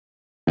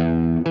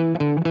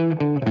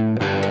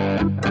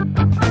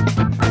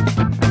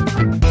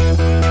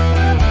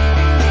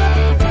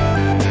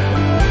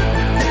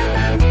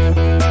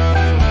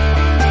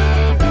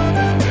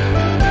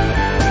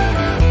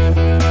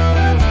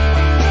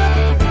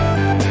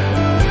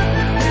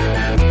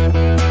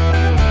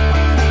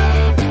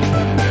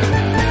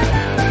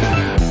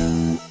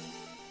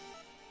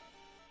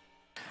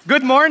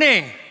Good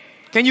morning.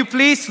 Can you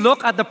please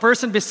look at the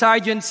person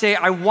beside you and say,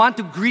 I want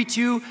to greet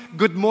you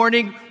good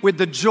morning with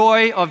the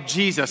joy of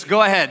Jesus.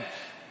 Go ahead.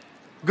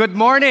 Good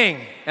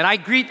morning. And I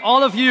greet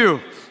all of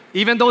you,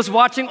 even those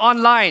watching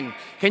online.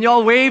 Can you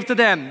all wave to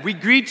them? We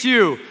greet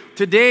you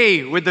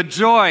today with the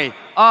joy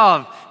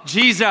of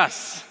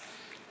Jesus.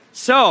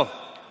 So,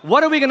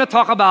 what are we going to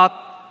talk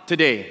about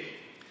today?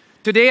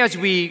 Today, as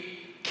we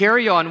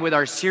carry on with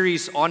our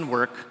series on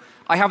work,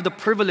 I have the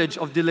privilege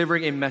of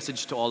delivering a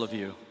message to all of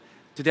you.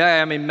 Today, I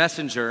am a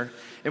messenger,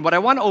 and what I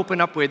want to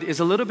open up with is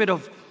a little bit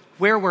of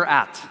where we're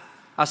at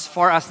as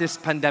far as this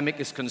pandemic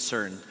is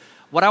concerned.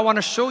 What I want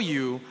to show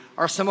you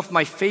are some of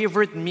my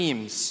favorite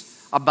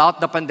memes about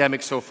the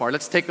pandemic so far.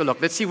 Let's take a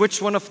look. Let's see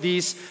which one of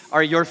these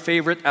are your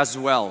favorite as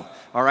well.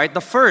 All right,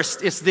 the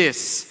first is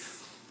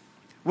this.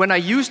 When I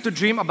used to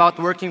dream about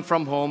working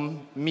from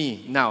home,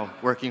 me now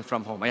working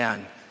from home.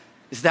 Ayan.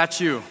 Is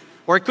that you?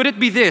 Or could it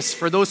be this,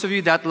 for those of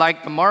you that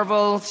like the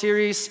Marvel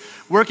series,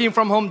 working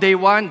from home day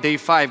 1, day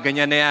 5,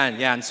 ganyan na yan.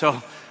 Yan.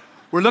 So,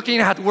 we're looking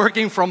at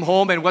working from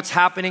home and what's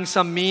happening,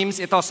 some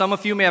memes. Ito, some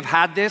of you may have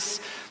had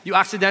this. You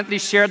accidentally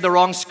shared the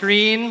wrong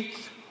screen.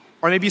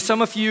 Or maybe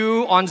some of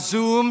you on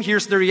Zoom,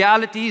 here's the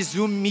reality,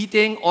 Zoom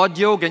meeting,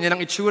 audio, ganyan ang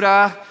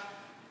itsura.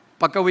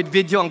 Pagka with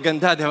video, ang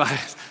ganda, di ba?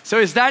 So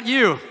is that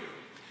you?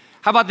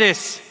 How about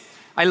this?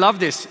 I love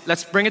this.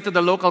 Let's bring it to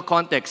the local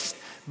context.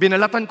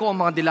 Binalatan ko ang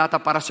mga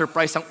dilata para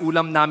surprise ang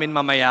ulam namin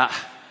mamaya.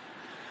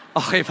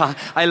 Okay pa?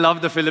 I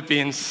love the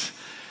Philippines.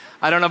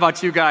 I don't know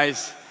about you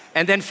guys.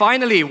 And then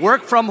finally,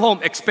 work from home,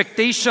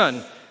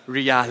 expectation,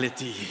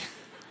 reality.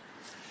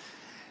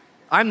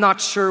 I'm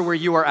not sure where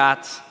you are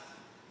at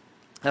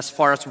as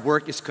far as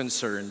work is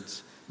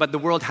concerned, but the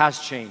world has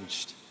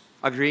changed.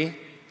 Agree?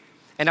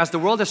 And as the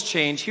world has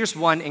changed, here's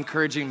one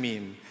encouraging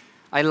meme.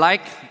 I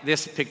like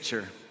this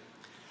picture.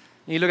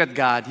 You look at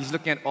God, He's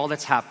looking at all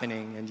that's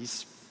happening, and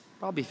He's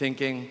probably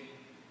thinking,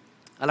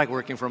 I like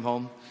working from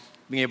home,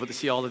 being able to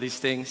see all of these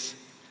things.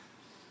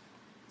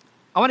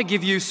 I want to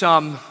give you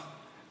some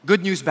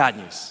good news, bad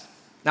news.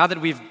 Now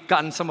that we've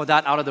gotten some of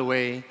that out of the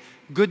way,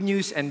 good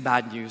news and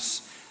bad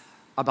news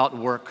about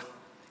work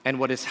and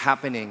what is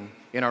happening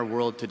in our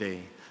world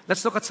today.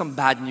 Let's look at some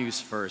bad news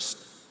first.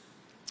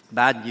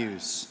 Bad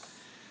news.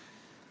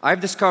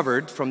 I've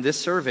discovered from this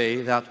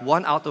survey that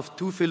 1 out of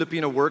 2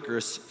 Filipino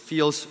workers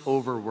feels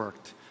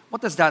overworked.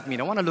 What does that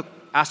mean? I want to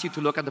ask you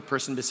to look at the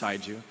person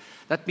beside you.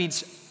 That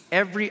means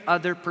every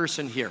other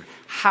person here,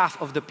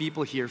 half of the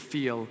people here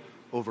feel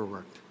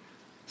overworked.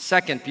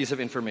 Second piece of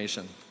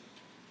information.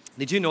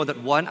 Did you know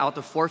that 1 out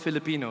of 4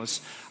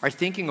 Filipinos are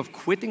thinking of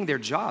quitting their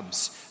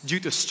jobs due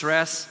to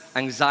stress,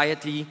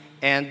 anxiety,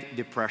 and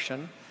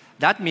depression?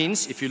 That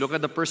means, if you look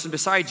at the person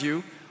beside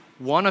you,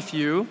 one of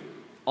you,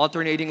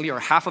 alternatingly, or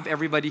half of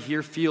everybody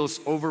here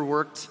feels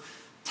overworked,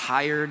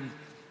 tired,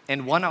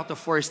 and 1 out of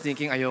 4 is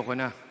thinking, ayoko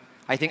na.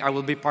 I think I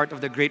will be part of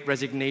the great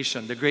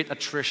resignation, the great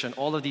attrition,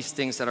 all of these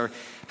things that are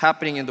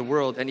happening in the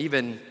world and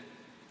even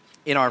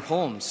in our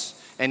homes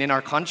and in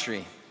our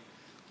country.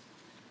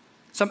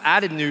 Some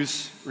added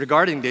news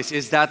regarding this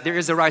is that there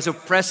is a rise of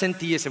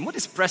presenteeism. What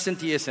is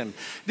presenteeism?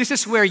 This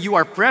is where you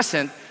are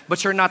present,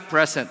 but you're not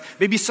present.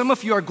 Maybe some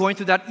of you are going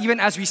through that even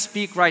as we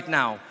speak right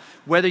now.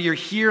 Whether you're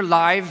here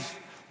live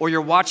or you're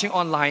watching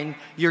online,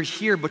 you're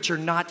here, but you're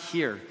not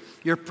here.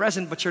 You're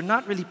present, but you're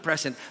not really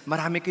present.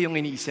 Marami kayong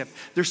iniisip.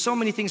 There's so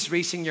many things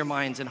racing your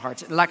minds and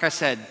hearts. And like I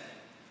said,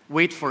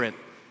 wait for it.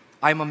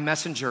 I'm a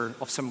messenger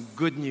of some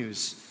good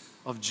news,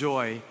 of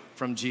joy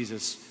from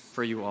Jesus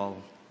for you all.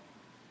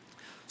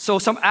 So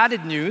some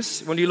added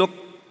news, when you look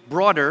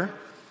broader,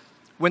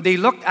 when they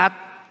looked at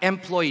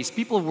employees,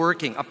 people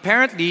working,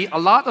 apparently a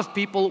lot of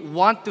people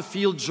want to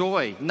feel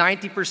joy,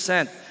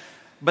 90%.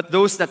 But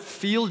those that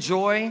feel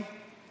joy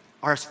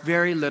are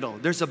very little.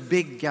 There's a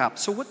big gap.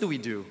 So what do we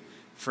do,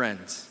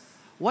 friends?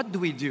 What do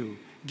we do,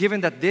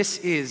 given that this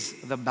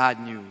is the bad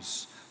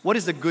news? What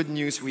is the good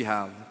news we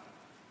have?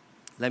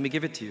 Let me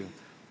give it to you.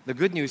 The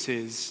good news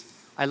is,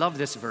 I love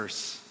this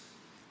verse.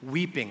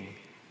 Weeping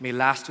may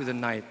last through the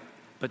night,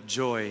 but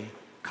joy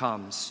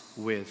comes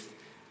with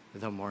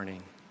the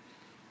morning.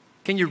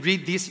 Can you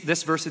read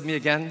this verse with me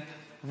again?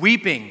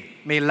 Weeping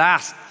may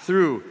last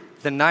through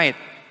the night,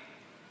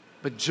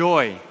 but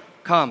joy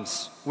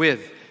comes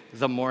with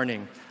the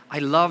morning. I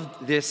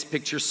loved this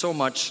picture so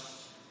much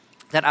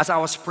that as I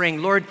was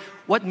praying, Lord,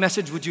 what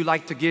message would you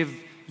like to give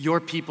your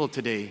people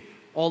today,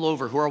 all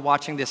over, who are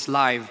watching this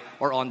live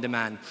or on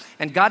demand?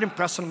 And God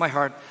impressed on my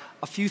heart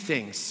a few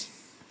things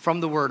from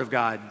the Word of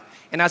God.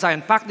 And as I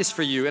unpacked this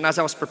for you, and as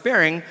I was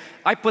preparing,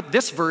 I put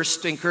this verse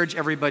to encourage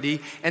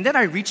everybody. And then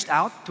I reached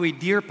out to a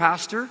dear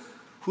pastor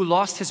who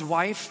lost his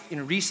wife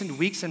in recent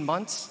weeks and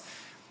months.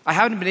 I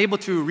haven't been able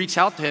to reach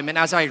out to him. And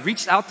as I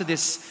reached out to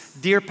this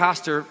dear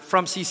pastor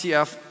from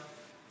CCF,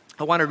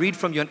 I want to read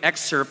from you an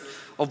excerpt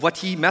of what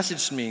he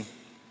messaged me.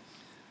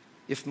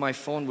 If my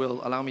phone will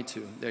allow me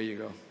to. There you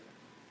go.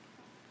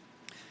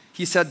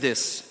 He said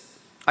this.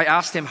 I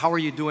asked him, how are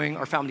you doing?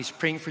 Our family's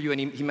praying for you.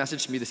 And he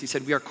messaged me this. He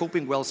said, we are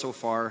coping well so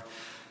far.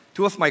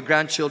 2 of my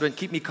grandchildren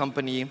keep me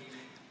company.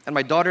 and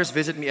my daughters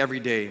visit me every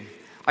day.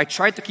 I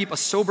try to keep a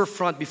sober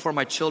front before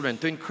my children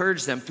to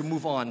encourage them to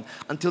move on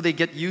until they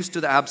get used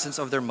to the absence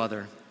of their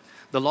mother.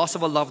 The loss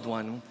of a loved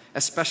one,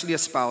 especially a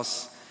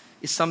spouse,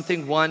 is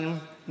something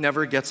one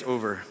never gets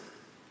over.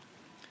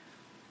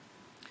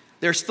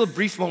 There are still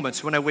brief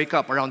moments when I wake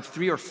up around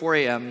 3 or 4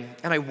 a.m.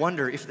 and I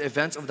wonder if the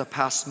events of the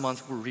past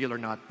month were real or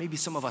not. Maybe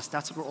some of us,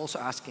 that's what we're also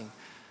asking.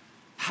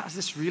 Has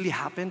this really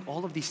happened?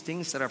 All of these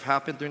things that have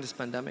happened during this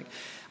pandemic.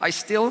 I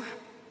still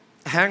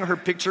hang her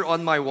picture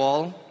on my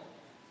wall,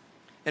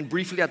 and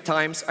briefly at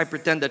times, I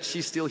pretend that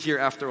she's still here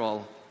after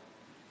all.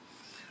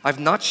 I've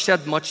not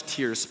shed much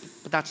tears,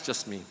 but that's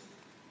just me.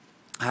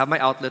 I have my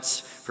outlets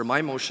for my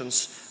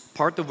emotions,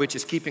 part of which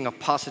is keeping a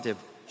positive,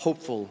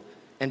 hopeful,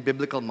 and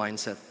biblical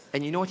mindset.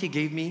 And you know what he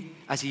gave me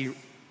as he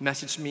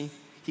messaged me?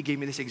 He gave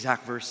me this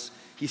exact verse.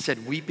 He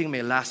said, weeping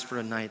may last for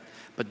a night,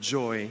 but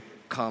joy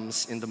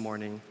comes in the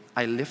morning.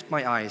 I lift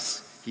my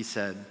eyes, he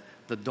said,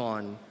 the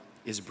dawn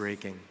is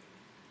breaking.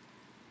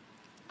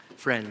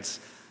 Friends,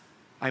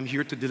 I'm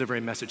here to deliver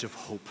a message of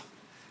hope.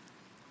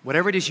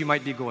 Whatever it is you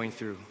might be going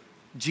through,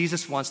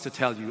 Jesus wants to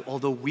tell you,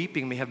 although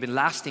weeping may have been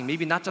lasting,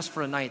 maybe not just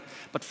for a night,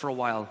 but for a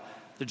while,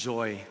 the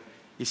joy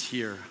is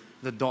here.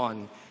 The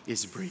dawn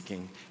is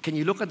breaking. Can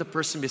you look at the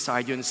person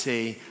beside you and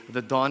say,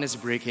 the dawn is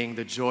breaking,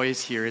 the joy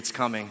is here, it's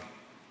coming.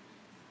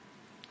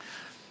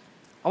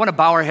 I want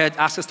to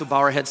ask us to bow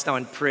our heads now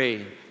and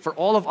pray for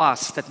all of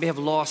us that may have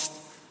lost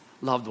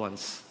loved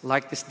ones,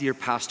 like this dear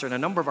pastor and a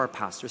number of our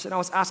pastors. And I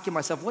was asking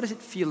myself, what does it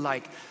feel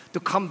like to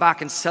come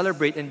back and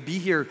celebrate and be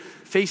here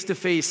face to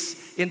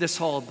face in this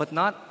hall, but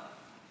not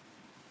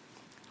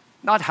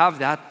have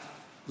that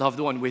loved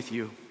one with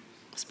you?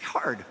 It must be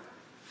hard.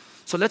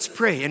 So let's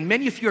pray. And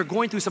many of you are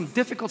going through some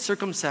difficult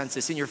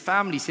circumstances in your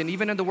families and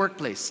even in the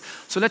workplace.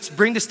 So let's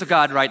bring this to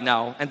God right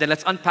now, and then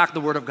let's unpack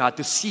the Word of God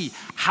to see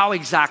how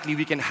exactly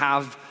we can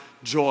have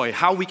joy,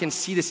 how we can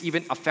see this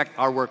even affect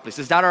our workplace.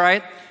 Is that all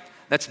right?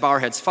 Let's bow our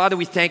heads. Father,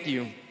 we thank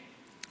you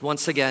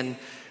once again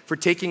for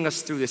taking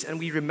us through this. And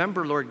we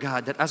remember, Lord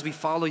God, that as we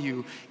follow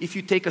you, if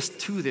you take us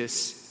to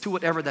this, to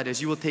whatever that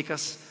is, you will take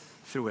us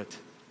through it.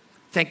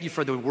 Thank you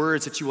for the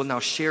words that you will now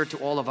share to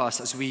all of us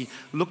as we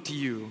look to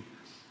you,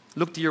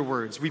 look to your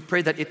words. We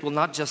pray that it will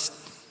not just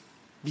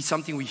be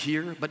something we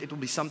hear, but it will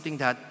be something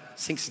that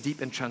sinks deep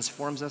and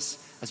transforms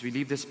us as we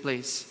leave this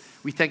place.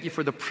 We thank you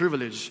for the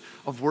privilege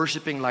of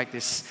worshiping like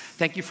this.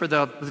 Thank you for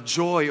the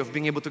joy of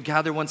being able to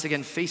gather once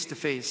again face to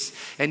face.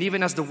 And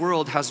even as the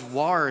world has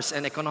wars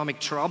and economic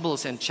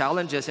troubles and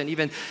challenges, and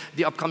even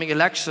the upcoming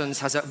elections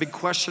has a big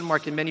question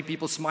mark in many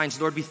people's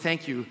minds, Lord, we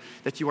thank you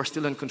that you are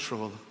still in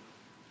control.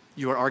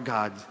 You are our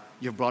God.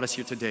 You have brought us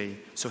here today.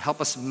 So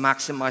help us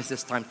maximize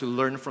this time to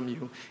learn from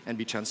you and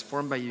be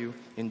transformed by you.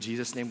 In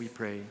Jesus' name we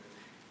pray.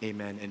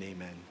 Amen and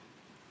amen.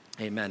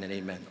 Amen and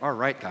amen. All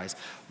right, guys.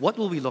 What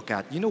will we look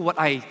at? You know what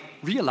I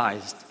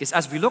realized is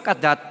as we look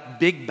at that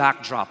big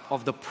backdrop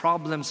of the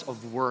problems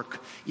of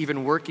work,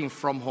 even working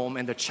from home,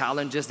 and the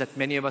challenges that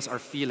many of us are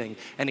feeling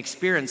and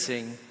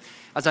experiencing,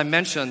 as I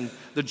mentioned,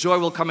 the joy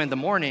will come in the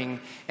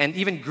morning, and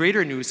even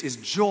greater news is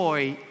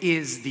joy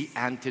is the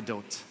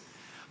antidote.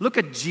 Look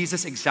at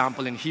Jesus'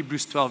 example in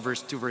Hebrews 12,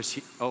 verse 2,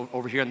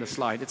 over here on the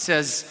slide. It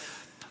says,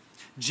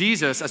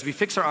 Jesus, as we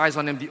fix our eyes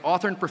on him, the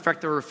author and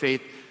perfecter of our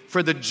faith,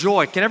 for the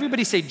joy, can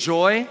everybody say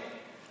joy?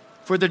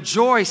 For the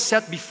joy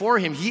set before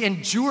him, he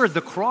endured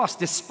the cross,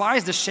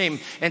 despised the shame,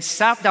 and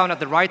sat down at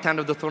the right hand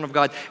of the throne of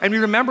God. And we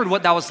remembered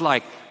what that was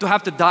like, to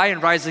have to die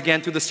and rise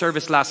again through the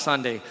service last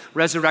Sunday,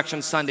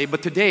 Resurrection Sunday.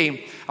 But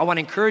today, I want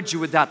to encourage you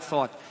with that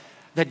thought,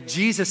 that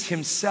Jesus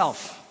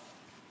himself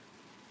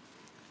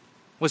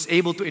was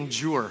able to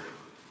endure,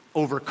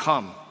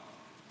 overcome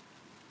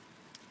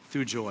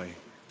through joy.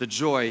 The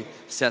joy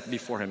set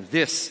before him.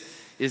 This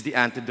is the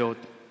antidote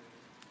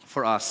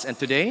for us. And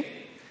today,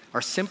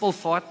 our simple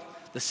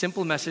thought, the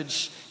simple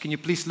message, can you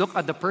please look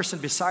at the person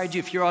beside you?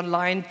 If you're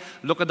online,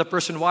 look at the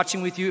person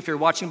watching with you. If you're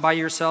watching by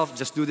yourself,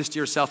 just do this to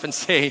yourself and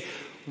say,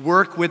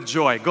 work with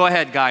joy. Go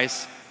ahead,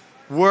 guys.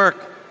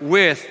 Work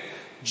with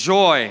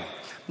joy.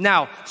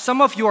 Now,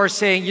 some of you are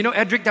saying, you know,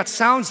 Edric, that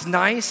sounds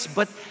nice,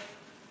 but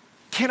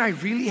can I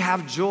really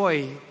have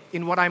joy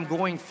in what I'm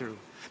going through?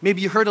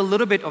 Maybe you heard a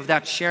little bit of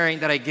that sharing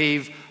that I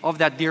gave of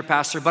that dear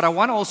pastor, but I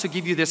want to also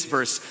give you this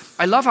verse.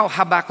 I love how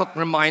Habakkuk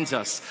reminds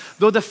us,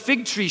 though the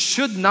fig tree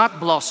should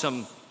not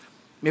blossom.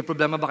 May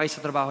problema ba kayo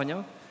sa trabaho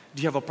niyo?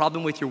 Do you have a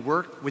problem with your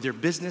work, with your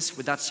business,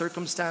 with that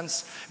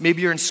circumstance?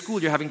 Maybe you're in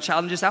school, you're having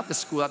challenges at the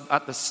school,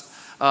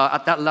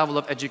 at that level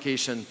of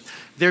education.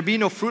 There be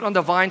no fruit on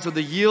the vine, so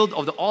the yield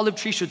of the olive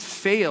tree should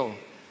fail.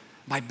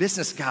 My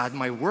business, God,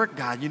 my work,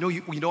 God, you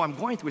know I'm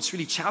going through. It's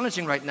really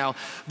challenging right now.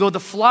 Though the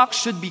flock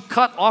should be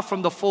cut off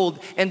from the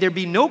fold and there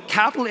be no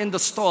cattle in the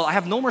stall. I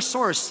have no more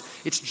source.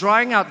 It's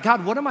drying out.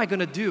 God, what am I going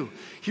to do?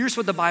 Here's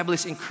what the Bible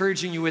is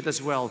encouraging you with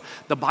as well.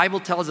 The Bible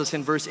tells us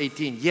in verse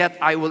 18, yet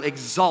I will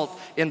exalt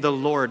in the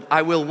Lord.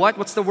 I will what?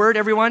 What's the word,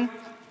 everyone?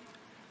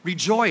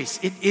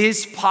 Rejoice. It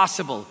is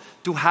possible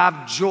to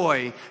have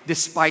joy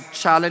despite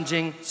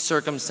challenging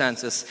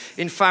circumstances.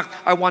 In fact,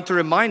 I want to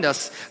remind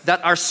us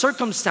that our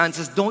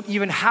circumstances don't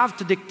even have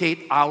to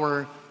dictate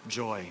our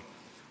joy.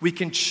 We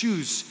can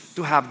choose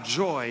to have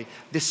joy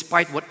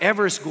despite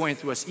whatever is going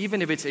through us,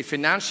 even if it's a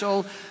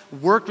financial,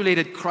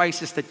 work-related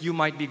crisis that you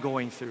might be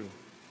going through.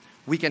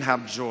 We can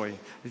have joy.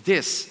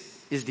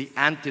 This is the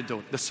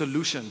antidote, the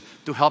solution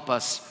to help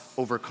us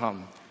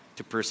overcome,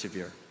 to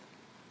persevere.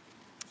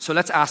 So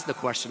let's ask the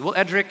question, well,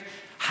 Edric,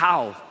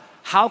 how?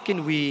 How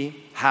can we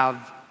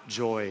have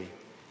joy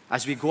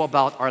as we go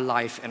about our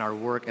life and our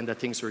work and the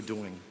things we're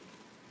doing?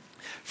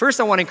 First,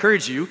 I want to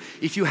encourage you,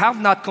 if you have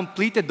not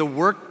completed the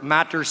Work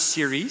Matters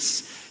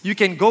series, you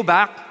can go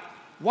back,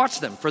 watch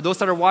them. For those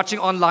that are watching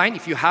online,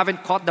 if you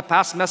haven't caught the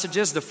past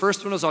messages, the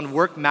first one was on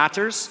Work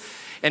Matters.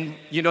 And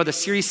the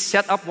series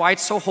set up why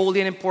it's so holy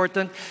and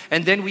important.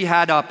 And then we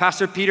had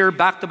Pastor Peter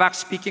back-to-back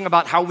speaking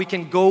about how we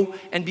can go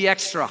and be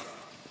extra.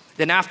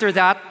 Then after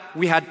that,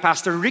 we had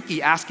Pastor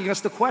Ricky asking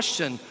us the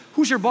question,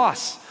 who's your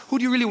boss? Who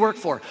do you really work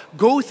for?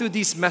 Go through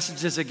these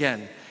messages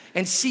again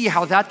and see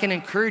how that can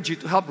encourage you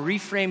to help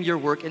reframe your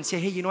work and say,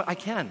 hey, you know what,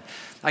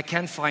 I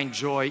can find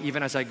joy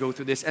even as I go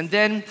through this. And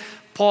then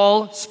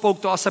Paul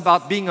spoke to us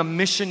about being a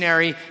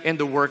missionary in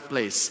the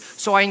workplace.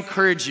 So I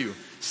encourage you,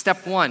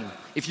 step one,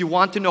 if you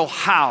want to know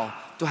how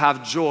to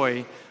have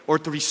joy or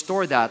to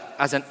restore that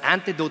as an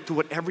antidote to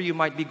whatever you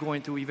might be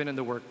going through even in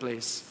the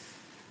workplace,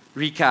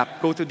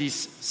 recap, go through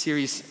these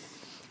series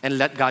and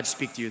let God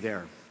speak to you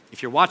there.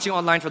 If you're watching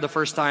online for the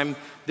first time,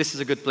 this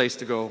is a good place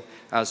to go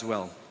as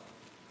well.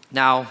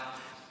 Now,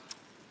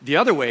 the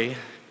other way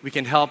we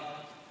can help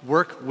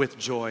work with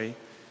joy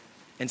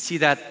and see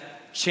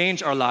that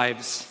change our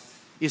lives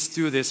is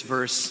through this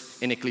verse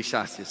in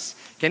Ecclesiastes.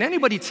 Can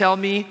anybody tell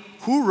me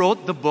who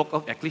wrote the book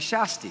of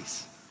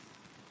Ecclesiastes?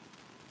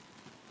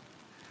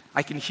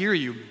 I can hear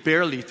you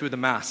barely through the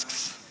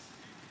masks.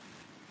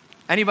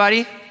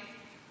 Anybody?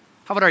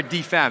 How about our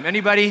D-fam?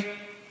 Anybody?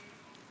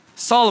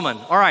 Solomon.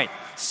 All right.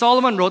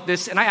 Solomon wrote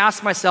this, and I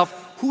asked myself,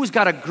 who's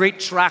got a great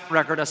track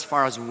record as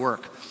far as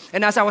work?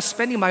 And as I was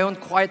spending my own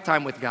quiet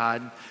time with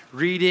God,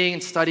 reading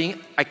and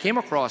studying, I came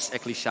across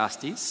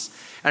Ecclesiastes,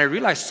 and I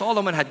realized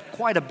Solomon had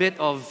quite a bit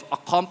of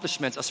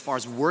accomplishments as far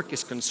as work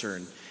is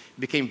concerned. He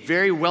became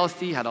very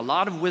wealthy, had a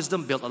lot of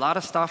wisdom, built a lot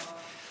of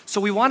stuff.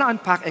 So we want to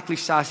unpack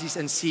Ecclesiastes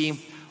and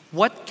see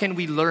what can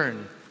we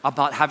learn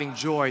about having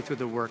joy through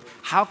the work.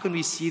 How can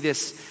we see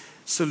this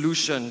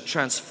solution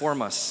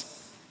transform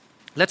us?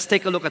 Let's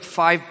take a look at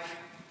 5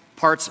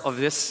 parts of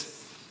this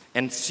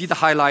and see the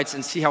highlights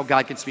and see how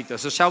God can speak to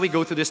us. So shall we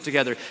go through this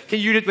together? Can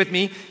you read it with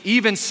me?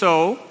 Even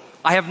so,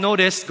 I have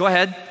noticed, go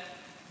ahead,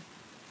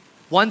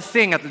 one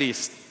thing at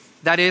least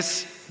that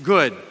is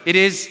good. It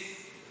is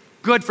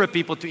good for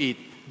people to eat,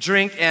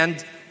 drink,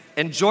 and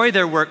enjoy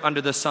their work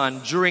under the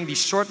sun during the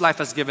short life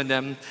has given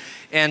them,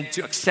 and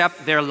to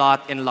accept their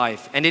lot in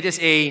life. And it is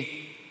a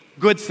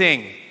good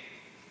thing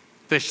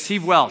to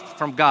receive wealth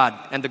from God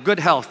and the good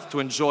health to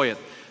enjoy it,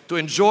 to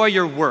enjoy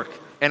your work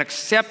and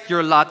accept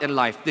your lot in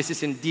life. This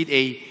is indeed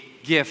a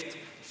gift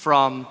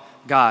from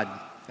God.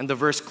 And the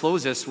verse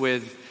closes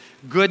with,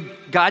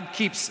 God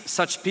keeps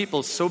such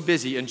people so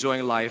busy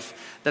enjoying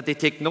life that they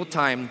take no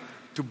time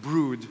to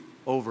brood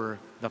over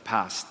the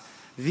past.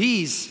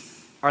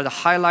 These are the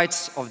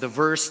highlights of the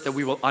verse that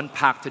we will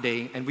unpack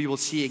today, and we will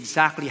see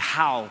exactly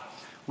how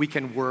we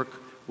can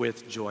work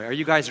with joy. Are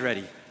you guys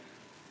ready?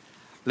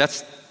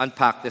 Let's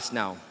unpack this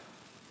now.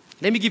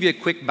 Let me give you a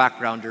quick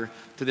backgrounder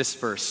to this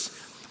verse.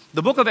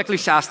 The book of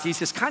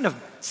Ecclesiastes is kind of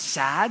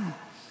sad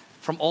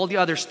from all the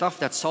other stuff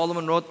that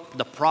Solomon wrote,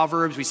 the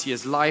Proverbs, we see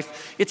his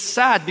life. It's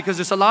sad because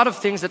there's a lot of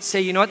things that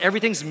say, you know what,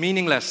 everything's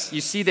meaningless.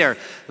 You see there,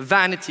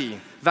 vanity,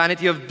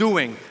 vanity of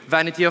doing,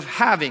 vanity of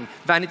having,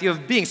 vanity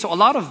of being. So a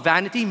lot of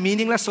vanity,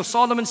 meaningless. So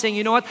Solomon's saying,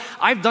 you know what,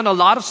 I've done a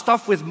lot of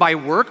stuff with my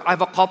work.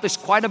 I've accomplished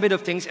quite a bit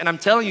of things, and I'm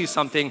telling you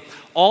something,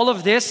 all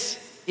of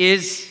this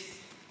is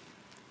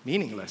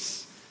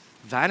meaningless.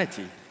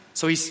 Vanity.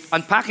 So he's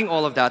unpacking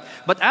all of that.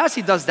 But as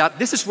he does that,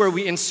 this is where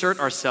we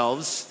insert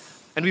ourselves.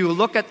 And we will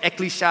look at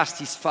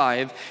Ecclesiastes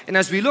 5. And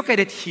as we look at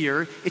it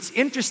here, it's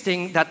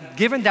interesting that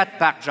given that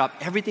backdrop,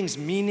 everything's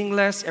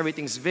meaningless,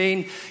 everything's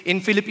vain.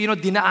 In Filipino,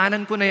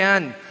 dinaanan ko na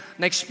yan.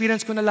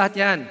 Na-experience ko na lahat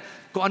yan.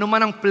 Kung ano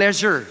man ang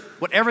pleasure,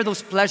 whatever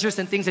those pleasures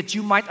and things that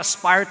you might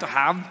aspire to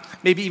have,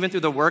 maybe even through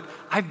the work,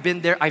 I've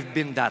been there, I've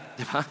been that.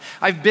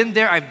 I've been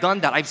there, I've done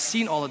that. I've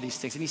seen all of these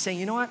things. And he's saying,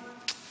 you know what?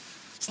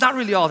 It's not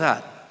really all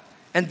that.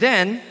 And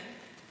then,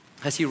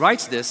 as he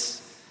writes this,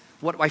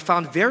 what I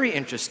found very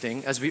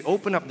interesting as we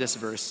open up this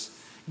verse,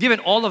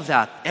 given all of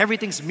that,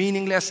 everything's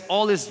meaningless,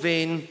 all is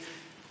vain,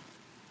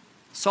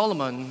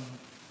 Solomon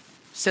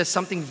says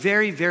something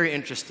very, very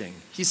interesting.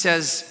 He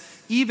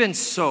says, even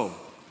so,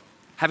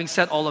 having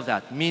said all of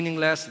that,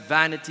 meaningless,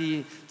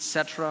 vanity,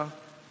 etc.,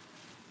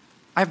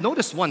 I've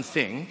noticed one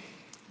thing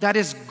that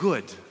is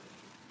good.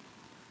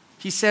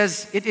 He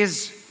says it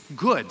is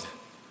good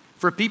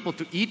for people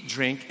to eat,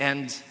 drink,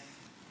 and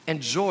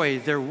enjoy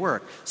their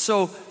work.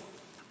 So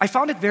I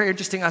found it very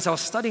interesting as I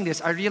was studying this.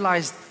 I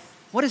realized,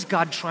 what is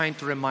God trying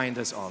to remind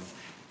us of?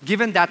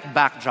 given that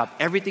backdrop,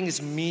 everything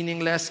is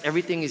meaningless,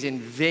 everything is in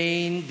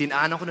vain,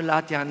 dinaanan ko na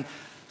lahat yan,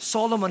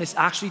 Solomon is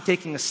actually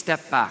taking a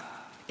step back.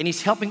 And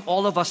he's helping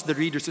all of us, the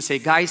readers, to say,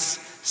 guys,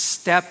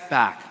 step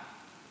back.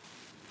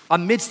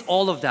 Amidst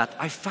all of that,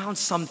 I found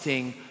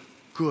something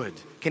good.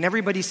 Can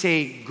everybody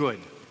say good?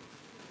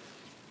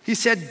 He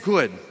said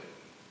good.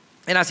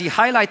 And as he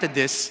highlighted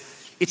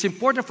this, it's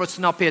important for us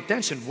to now pay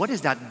attention. What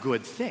is that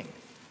good thing?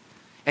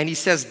 And he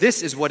says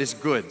this is what is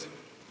good.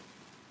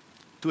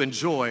 To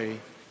enjoy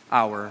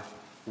our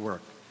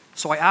work.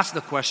 So I ask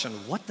the question,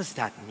 what does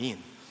that mean?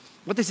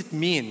 What does it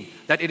mean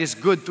that it is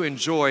good to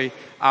enjoy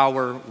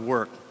our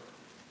work?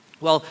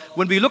 Well,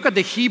 when we look at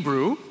the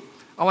Hebrew,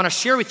 I want to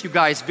share with you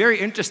guys, very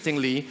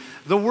interestingly,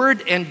 the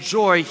word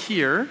enjoy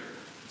here,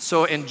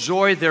 so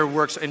enjoy their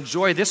work, so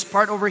enjoy this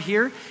part over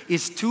here,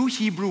 is two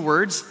Hebrew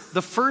words.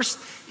 The first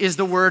is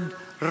the word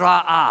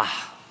ra'ah.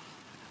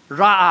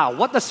 Ra'ah.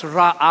 What does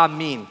ra'ah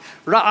mean?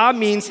 Ra'ah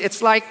means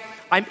it's like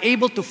I'm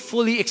able to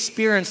fully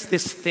experience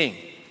this thing.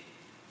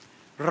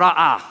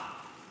 Ra'ah.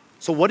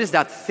 So what is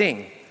that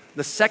thing?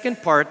 The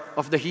second part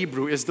of the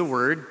Hebrew is the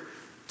word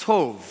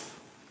tov.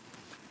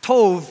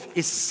 Tov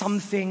is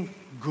something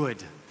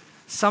good,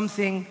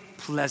 something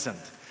pleasant.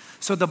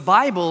 So the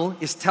Bible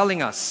is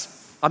telling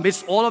us,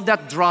 amidst all of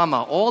that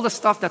drama, all the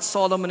stuff that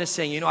Solomon is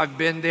saying, I've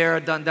been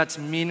there, done that's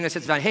meaningless,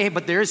 it's done. Hey,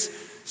 but there's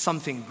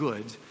something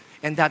good.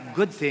 And that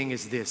good thing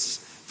is this,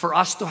 for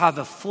us to have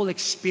a full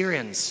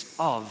experience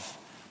of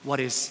what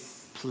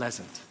is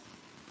pleasant.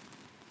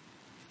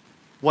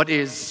 What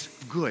is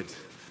good.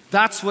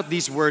 That's what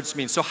these words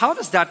mean. So how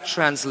does that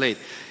translate?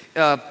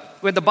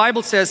 When the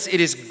Bible says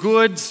it is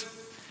good,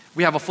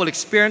 we have a full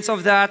experience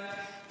of that.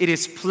 It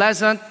is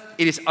pleasant.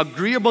 It is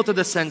agreeable to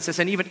the senses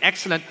and even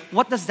excellent.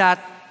 What does that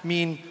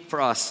mean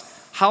for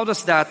us? How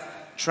does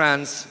that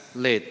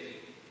translate?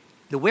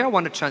 The way I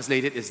want to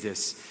translate it is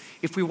this.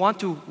 If we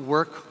want to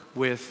work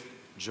with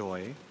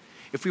joy,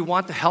 if we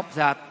want to help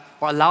that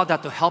or allow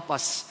that to help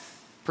us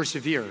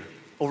persevere,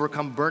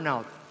 overcome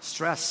burnout,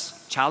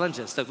 stress,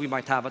 challenges that we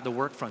might have at the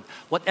work front,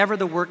 whatever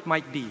the work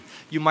might be,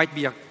 you might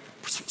be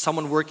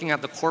someone working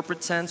at the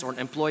corporate sense or an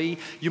employee.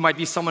 You might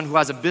be someone who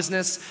has a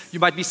business. You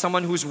might be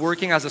someone who's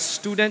working as a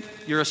student.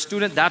 You're a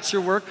student, that's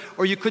your work.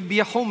 Or you could be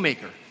a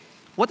homemaker.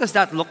 What does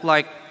that look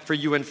like for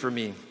you and for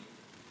me?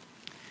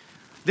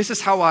 This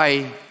is how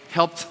I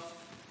helped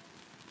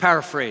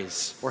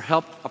paraphrase or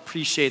help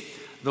appreciate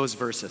those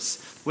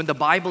verses. When the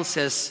Bible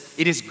says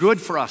it is good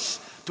for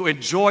us to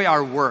enjoy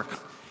our work,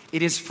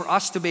 it is for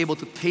us to be able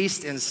to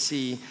taste and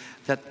see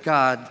that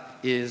God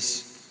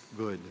is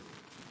good.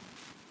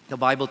 The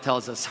Bible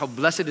tells us how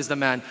blessed is the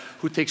man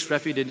who takes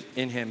refuge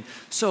in him.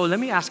 So let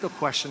me ask a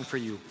question for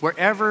you.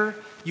 Wherever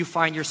you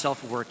find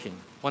yourself working,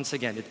 once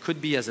again, it could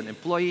be as an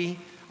employee,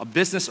 a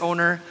business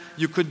owner,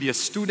 you could be a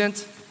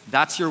student,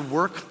 that's your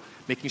work,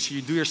 making sure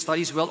you do your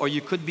studies well, or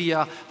you could be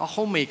a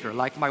homemaker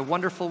like my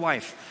wonderful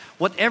wife.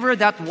 Whatever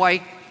that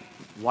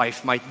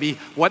wife might be,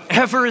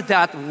 whatever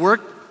that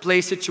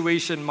workplace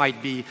situation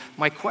might be,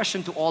 my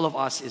question to all of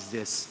us is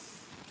this.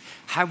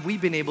 Have we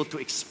been able to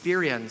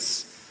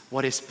experience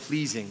what is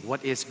pleasing,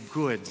 what is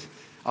good,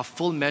 a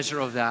full measure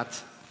of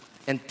that,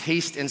 and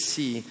taste and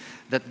see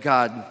that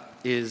God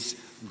is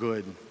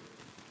good?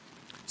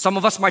 Some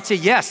of us might say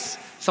yes.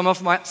 Some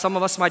of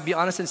us might be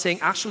honest and saying,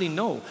 actually,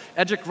 no.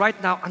 Edric,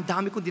 right now, ang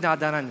dami ko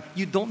dinadanan.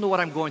 You don't know what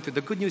I'm going through.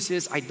 The good news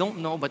is, I don't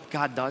know, but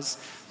God does.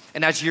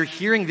 And as you're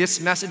hearing this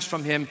message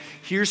from Him,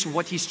 here's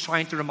what He's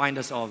trying to remind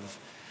us of.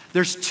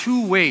 There's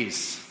two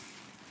ways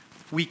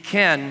we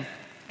can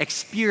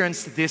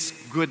experience this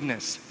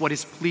goodness, what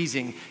is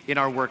pleasing in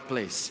our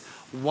workplace.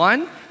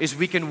 One is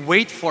we can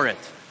wait for it.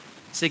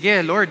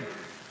 Sige, Lord,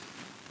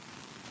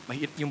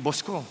 yung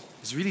boss ko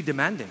is really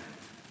demanding.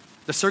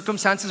 The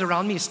circumstances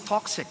around me is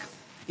toxic.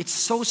 It's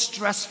so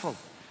stressful.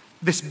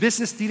 This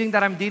business dealing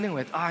that I'm dealing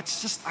with,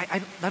 it's just,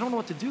 I don't know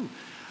what to do.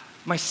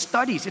 My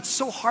studies, it's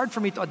so hard for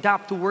me to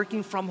adapt to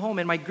working from home,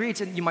 and my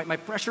grades and my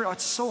pressure,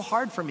 it's so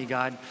hard for me,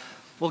 God.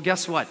 Well,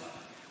 guess what?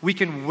 We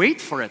can wait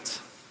for it,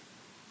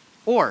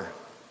 or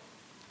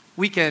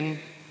we can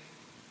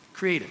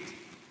create it.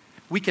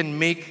 We can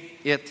make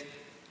it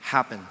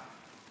happen.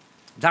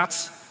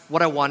 That's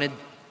what I wanted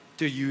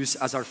to use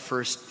as our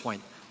first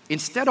point.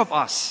 Instead of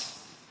us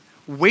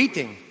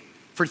waiting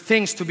for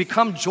things to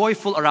become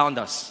joyful around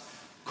us,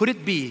 could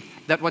it be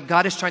that what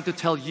God is trying to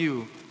tell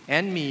you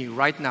and me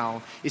right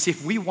now is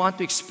if we want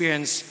to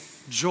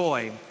experience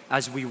joy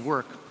as we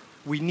work,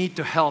 we need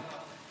to help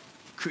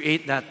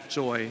create that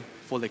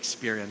joyful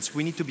experience.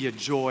 We need to be a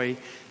joy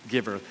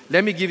giver.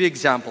 Let me give you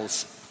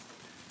examples.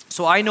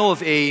 So I know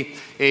of a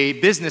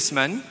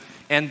businessman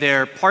and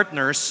their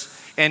partners,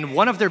 and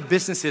one of their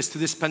businesses to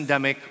this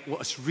pandemic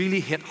was really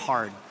hit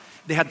hard.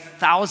 They had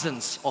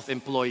thousands of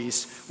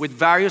employees with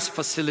various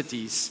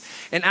facilities.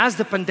 And as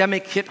the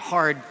pandemic hit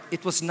hard,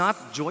 it was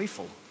not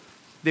joyful.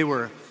 They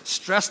were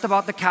stressed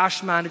about the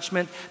cash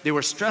management. They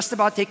were stressed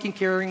about taking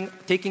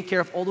care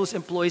of all those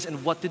employees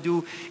and what to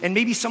do. And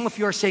maybe some of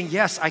you are saying,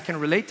 yes, I can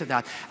relate to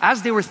that.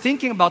 As they were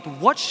thinking about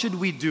what should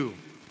we do?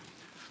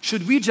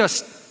 Should we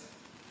just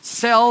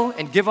sell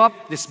and give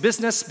up this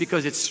business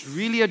because it's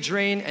really a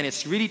drain and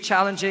it's really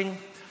challenging.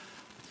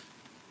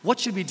 What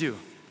should we do?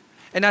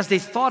 And as they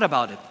thought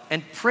about it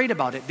and prayed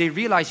about it, they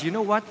realized, you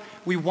know what?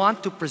 We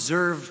want to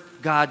preserve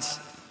God's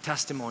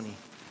testimony.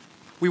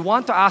 We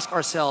want to ask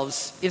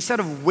ourselves, instead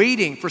of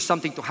waiting for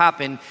something to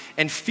happen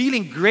and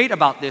feeling great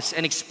about this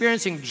and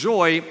experiencing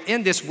joy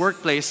in this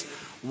workplace,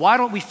 why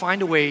don't we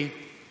find a way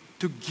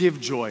to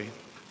give joy,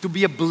 to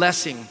be a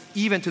blessing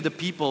even to the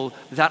people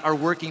that are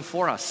working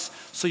for us?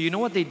 So you know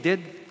what they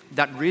did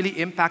that really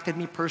impacted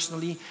me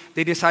personally?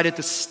 They decided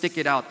to stick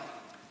it out,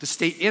 to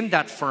stay in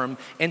that firm,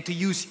 and to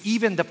use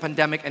even the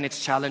pandemic and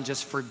its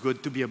challenges for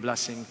good, to be a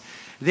blessing.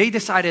 They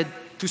decided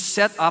to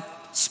set up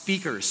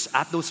speakers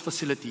at those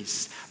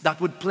facilities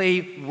that would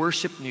play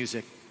worship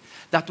music,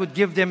 that would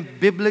give them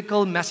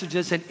biblical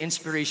messages and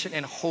inspiration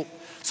and hope,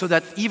 so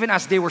that even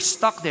as they were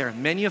stuck there,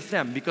 many of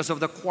them, because of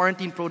the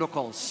quarantine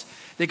protocols,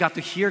 they got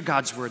to hear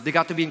God's word. They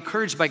got to be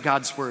encouraged by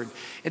God's word.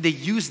 And they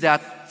used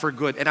that for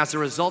good. And as a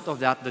result of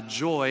that, the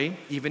joy,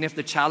 even if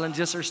the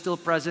challenges are still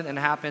present and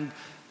happened,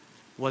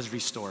 was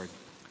restored.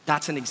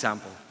 That's an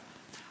example.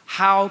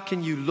 How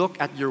can you look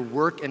at your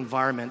work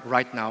environment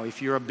right now,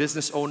 if you're a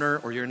business owner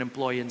or you're an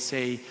employee, and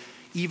say,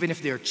 even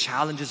if there are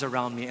challenges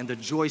around me and the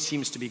joy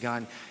seems to be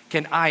gone,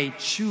 can I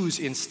choose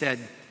instead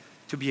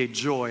to be a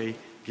joy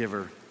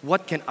giver?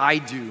 What can I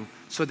do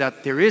so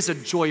that there is a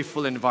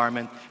joyful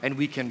environment and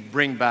we can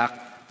bring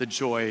back the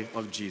joy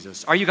of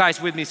Jesus? Are you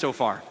guys with me so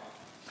far?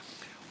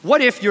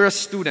 What if you're a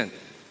student?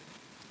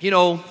 You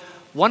know,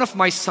 one of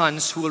my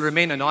sons, who will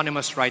remain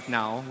anonymous right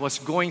now, was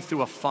going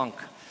through a funk.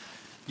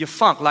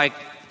 Like,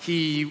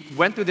 he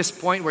went to this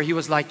point where he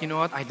was like, you know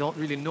what, I don't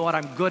really know what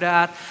I'm good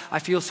at. I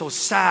feel so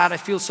sad. I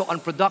feel so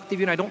unproductive.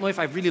 You know, I don't know if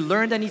I've really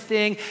learned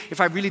anything, if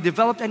I've really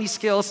developed any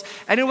skills.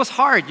 And it was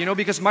hard, you know,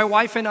 because my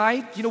wife and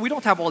I, you know, we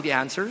don't have all the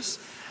answers.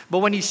 But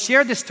when he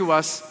shared this to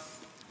us,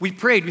 we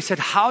prayed. We said,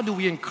 how do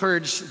we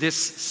encourage this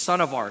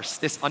son of ours,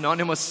 this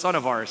anonymous son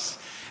of ours,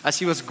 as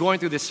he was going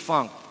through this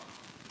funk?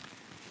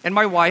 And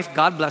my wife,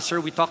 God bless her,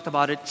 we talked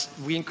about it.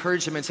 We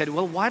encouraged him and said,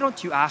 well, why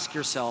don't you ask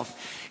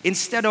yourself,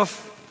 instead of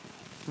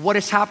what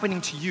is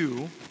happening to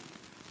you,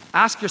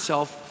 ask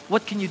yourself,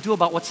 what can you do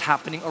about what's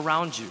happening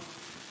around you,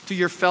 to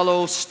your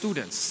fellow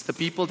students, the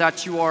people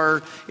that you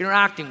are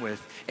interacting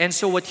with. And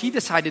so what he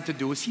decided to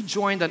do is he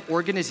joined an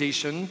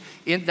organization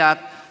in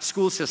that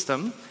school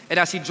system. And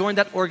as he joined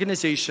that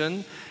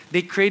organization,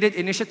 they created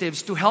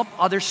initiatives to help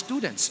other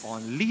students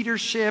on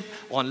leadership,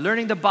 on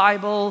learning the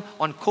Bible,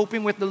 on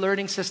coping with the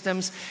learning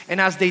systems. And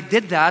as they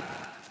did that,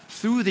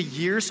 through the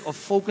years of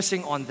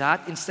focusing on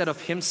that instead of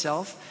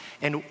himself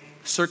and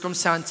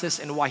circumstances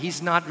and why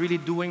he's not really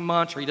doing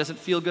much or he doesn't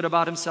feel good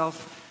about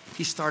himself,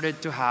 he started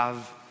to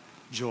have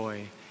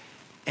joy.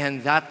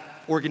 And that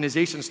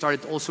organization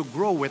started to also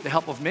grow with the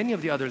help of many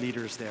of the other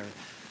leaders there.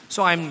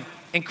 So I'm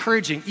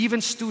encouraging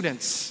even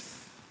students,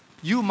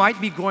 you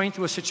might be going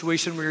through a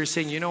situation where you're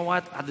saying, you know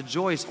what, the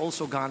joy is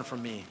also gone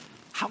from me.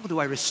 How do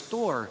I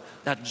restore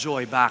that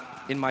joy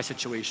back in my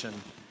situation?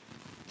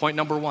 Point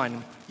number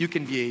one, you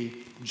can be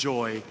a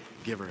joy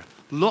giver.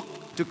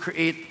 Look to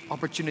create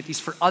opportunities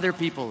for other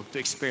people to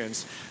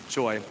experience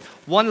joy.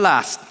 One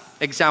last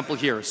example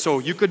here. So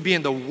you could be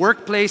in the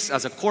workplace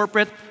as a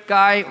corporate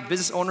guy or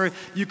business owner.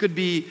 You could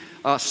be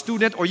a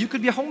student, or you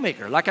could be a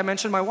homemaker. Like I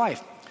mentioned, my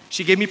wife.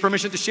 She gave me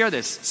permission to share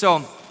this.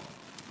 So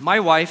my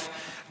wife,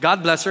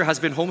 God bless her, has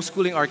been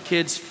homeschooling our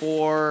kids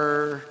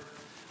for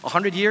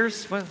 100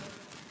 years. Well,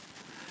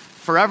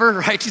 forever,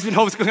 right? She's been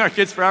homeschooling our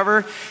kids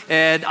forever.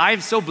 And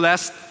I'm so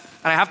blessed.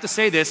 And I have to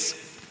say this.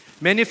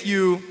 Many of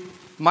you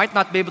might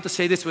not be able to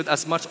say this with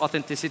as much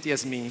authenticity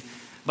as me,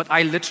 but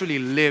I literally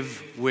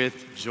live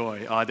with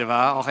joy.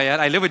 Diba? Okay,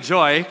 I live with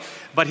joy,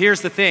 but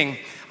here's the thing.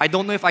 I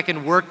don't know if I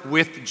can work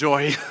with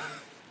joy.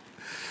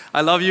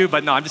 I love you,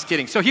 but no, I'm just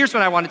kidding. So here's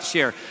what I wanted to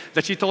share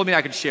that she told me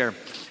I could share.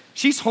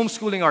 She's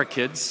homeschooling our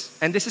kids,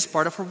 and this is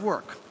part of her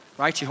work,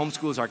 right? She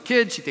homeschools our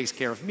kids, she takes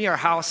care of me, our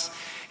house,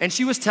 and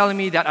she was telling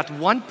me that at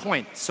one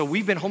point, so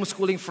we've been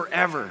homeschooling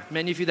forever.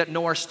 Many of you that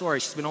know our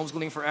story, she's been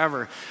homeschooling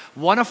forever.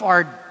 One of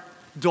our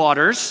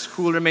daughters,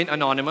 who will remain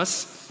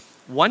anonymous,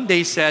 one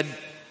day said,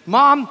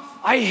 Mom,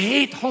 I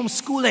hate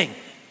homeschooling.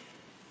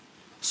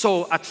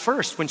 So at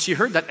first, when she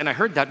heard that and I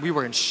heard that, we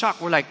were in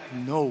shock. We're like,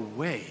 no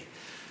way.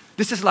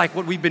 This is like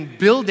what we've been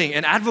building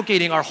and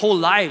advocating our whole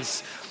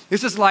lives.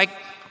 This is like,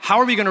 how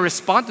are we going to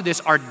respond to this?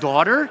 Our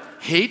daughter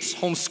hates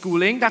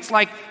homeschooling. That's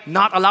like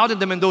not allowed in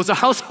the Mendoza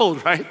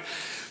household, right?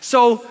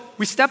 So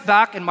we stepped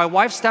back and my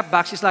wife stepped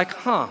back. She's like,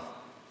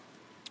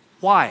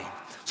 why?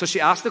 So she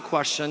asked the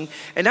question,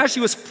 and as she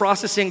was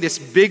processing this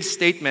big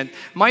statement,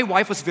 my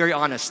wife was very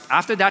honest.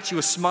 After that, she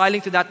was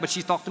smiling to that, but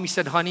she talked to me,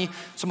 said, honey,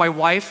 so my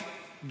wife,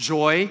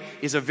 Joy,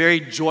 is a very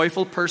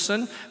joyful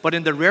person, but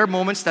in the rare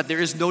moments that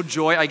there is no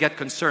joy, I get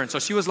concerned. So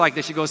she was like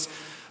this, she goes,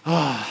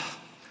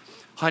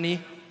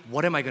 honey,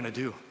 what am I going to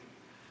do?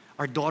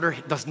 Our daughter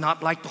does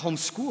not like to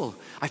homeschool.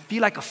 I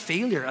feel like a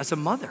failure as a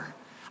mother.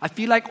 I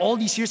feel like all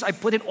these years I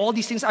put in all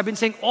these things I've been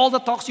saying, all the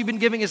talks you've been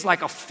giving is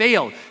like a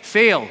fail.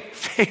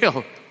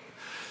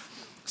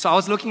 So I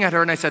was looking at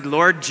her and I said,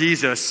 Lord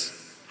Jesus,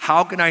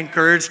 how can I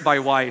encourage my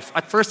wife?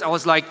 At first I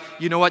was like,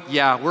 you know what?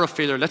 Yeah, we're a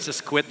failure. Let's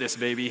just quit this,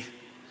 baby.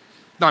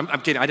 No,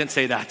 I'm kidding. I didn't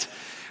say that.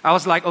 I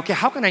was like, okay,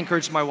 how can I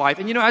encourage my wife?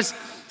 And as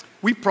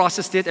we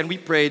processed it and we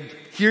prayed,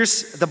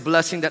 here's the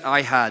blessing that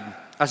I had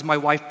as my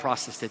wife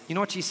processed it. You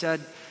know what she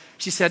said?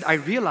 She said, I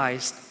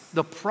realized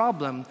the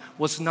problem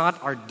was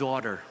not our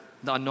daughter,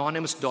 the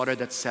anonymous daughter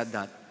that said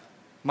that.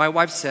 My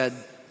wife said,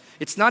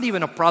 it's not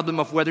even a problem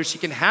of whether she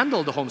can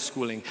handle the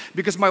homeschooling,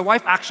 because my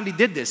wife actually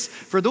did this.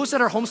 For those that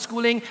are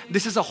homeschooling,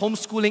 this is a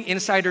homeschooling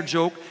insider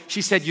joke.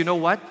 She said, you know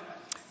what?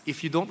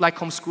 If you don't like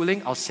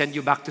homeschooling, I'll send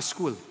you back to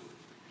school.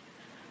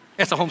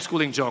 It's a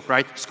homeschooling joke,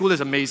 right? School is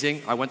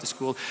amazing. I went to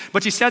school.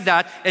 But she said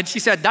that, and she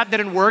said that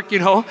didn't work,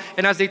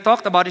 And as they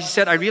talked about it, she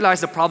said, I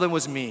realized the problem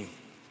was me.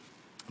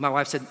 My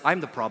wife said, I'm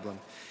the problem.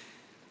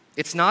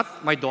 It's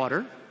not my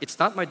daughter. It's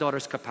not my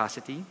daughter's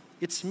capacity.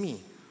 It's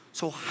me.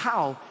 So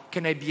how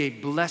can I be a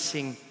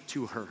blessing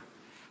to her?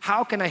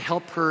 How can I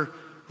help her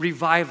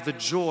revive the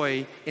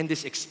joy in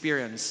this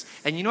experience?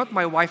 And you know what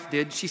my wife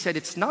did? She said,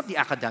 it's not the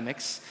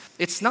academics.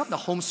 It's not the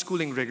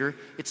homeschooling rigor.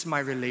 It's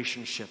my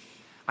relationship.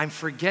 I'm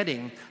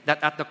forgetting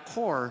that at the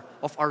core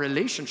of our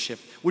relationship,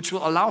 which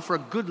will allow for a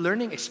good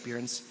learning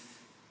experience,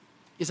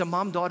 is a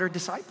mom-daughter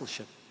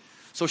discipleship.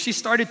 So she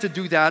started to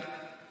do that.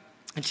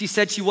 And she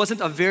said she wasn't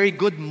a very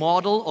good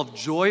model of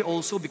joy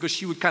also, because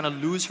she would kind of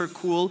lose her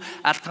cool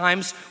at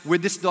times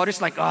with this daughter.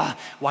 It's like,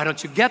 why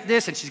don't you get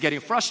this? And she's getting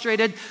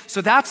frustrated.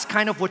 So that's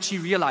kind of what she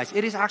realized.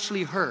 It is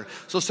actually her.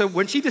 So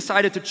when she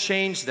decided to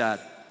change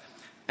that,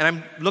 and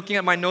I'm looking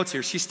at my notes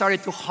here, she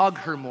started to hug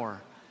her more.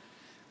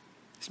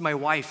 It's my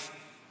wife.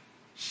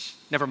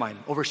 Never mind,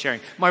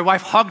 oversharing. My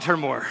wife hugged her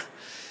more.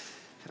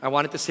 I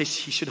wanted to say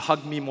she should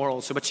hug me more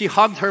also, but she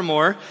hugged her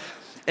more.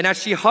 And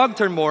as she hugged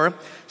her more,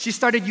 she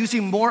started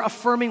using more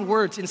affirming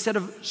words instead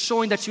of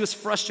showing that she was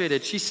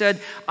frustrated. She said,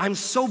 I'm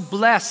so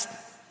blessed,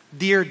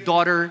 dear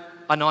daughter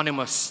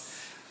Anonymous,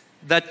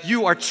 that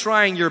you are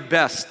trying your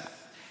best.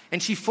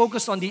 And she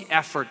focused on the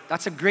effort.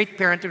 That's a great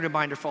parenting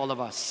reminder for all of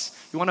us.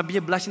 You want to be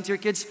a blessing to your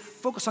kids?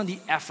 Focus on the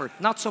effort,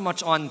 not so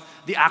much on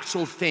the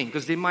actual thing,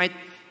 because they might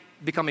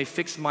become a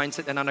fixed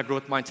mindset and on a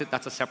growth mindset.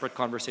 That's a separate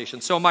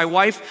conversation. So my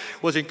wife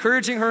was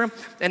encouraging her,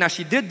 and as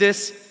she did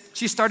this,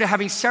 she started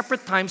having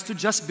separate times to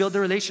just build a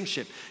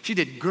relationship. She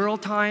did girl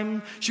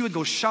time. She would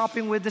go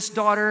shopping with this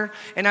daughter.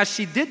 And as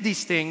she did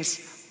these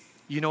things,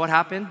 you know what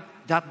happened?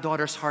 That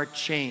daughter's heart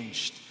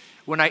changed.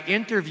 When I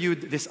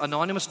interviewed this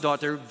anonymous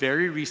daughter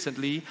very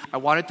recently, I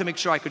wanted to make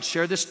sure I could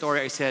share this story.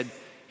 I said,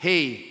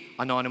 hey,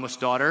 anonymous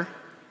daughter,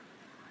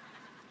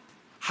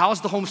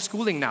 how's the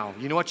homeschooling now?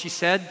 You know what she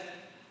said?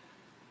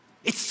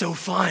 It's so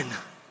fun.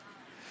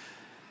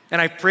 And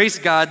I praise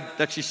God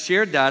that she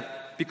shared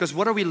that, because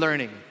what are we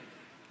learning?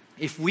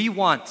 If we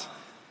want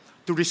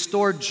to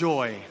restore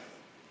joy,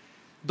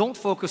 don't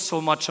focus so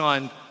much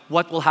on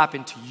what will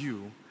happen to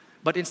you,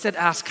 but instead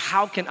ask,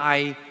 how can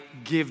I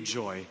give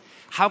joy?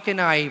 How can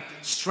I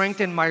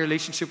strengthen my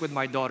relationship with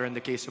my daughter in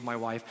the case of my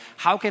wife?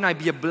 How can I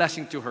be a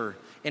blessing to her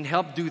and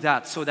help do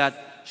that so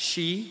that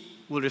she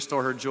will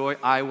restore her joy,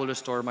 I will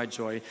restore my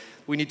joy?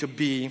 We need to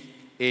be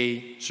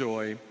a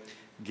joy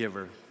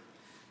giver.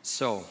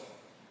 So,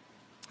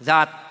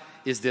 that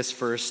is this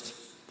first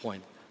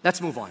point. Let's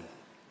move on.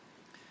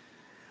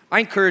 I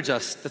encourage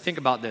us to think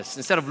about this.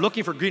 Instead of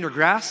looking for greener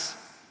grass,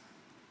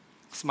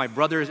 it's my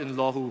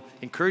brothers-in-law who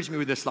encouraged me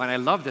with this line. I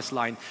love this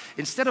line.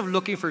 Instead of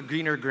looking for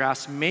greener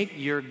grass, make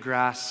your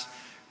grass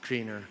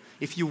greener.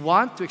 If you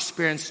want to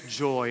experience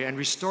joy and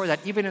restore that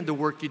even in the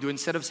work you do,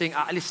 instead of saying,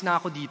 aalis na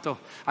ako dito,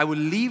 I will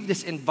leave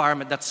this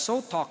environment that's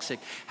so toxic,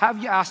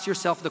 have you asked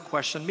yourself the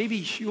question, maybe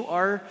you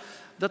are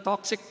the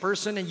toxic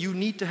person and you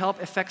need to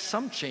help effect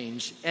some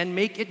change and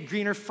make it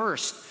greener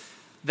first,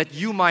 that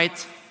you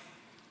might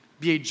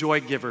be a joy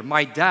giver.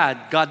 My dad,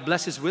 God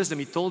bless his wisdom,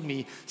 he told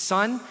me,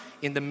 son,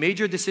 in the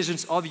major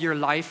decisions of your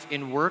life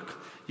in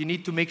work, you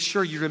need to make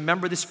sure you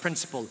remember this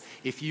principle.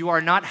 If you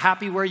are not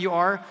happy where you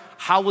are,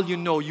 how will you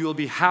know you will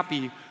be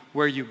happy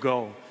where you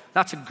go?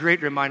 That's a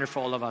great reminder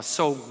for all of us.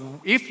 So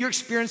if you're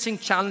experiencing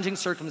challenging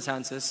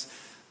circumstances,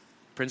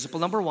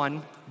 principle number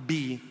one,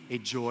 be a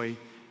joy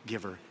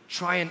giver.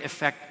 Try and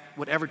effect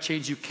whatever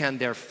change you can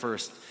there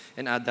first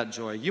and add that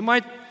joy. You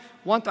might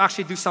want to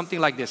actually do something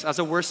like this as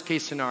a worst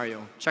case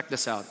scenario. Check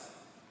this out.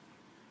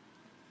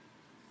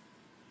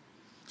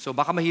 So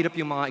baka mahirap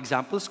yung mga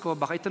examples ko,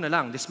 baka ito na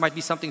lang. This might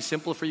be something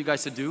simple for you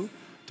guys to do,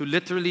 to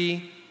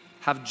literally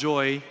have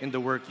joy in the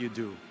work you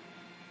do.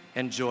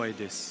 Enjoy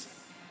this.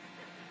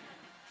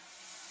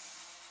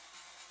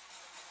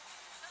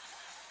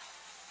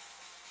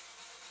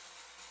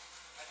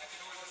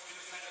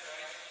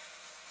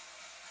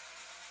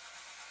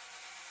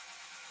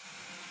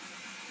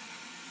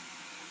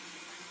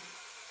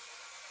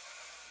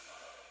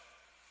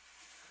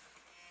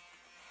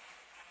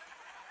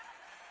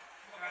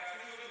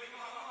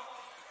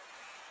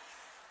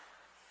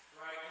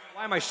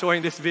 Why am I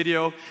showing this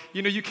video?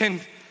 You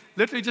can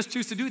literally just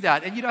choose to do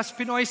that. And as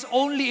Pinoys,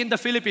 only in the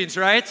Philippines,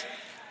 right?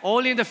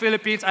 Only in the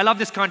Philippines. I love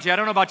this country. I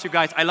don't know about you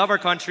guys. I love our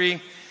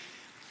country.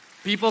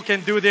 People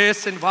can do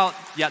this, and well,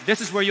 yeah,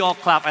 this is where you all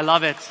clap. I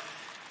love it.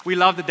 We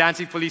love the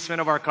dancing policemen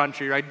of our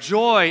country, right?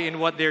 Joy in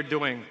what they're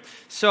doing.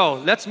 So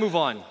let's move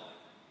on.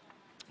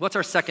 What's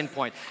our second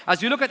point?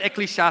 As we look at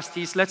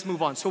Ecclesiastes, let's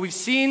move on. So we've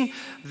seen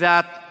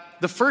that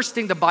the first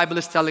thing the Bible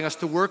is telling us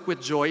to work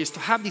with joy is to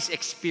have these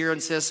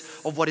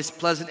experiences of what is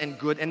pleasant and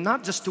good and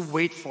not just to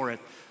wait for it.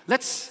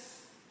 Let's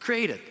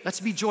create it. Let's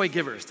be joy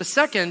givers. The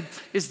second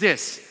is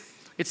this.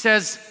 It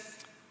says,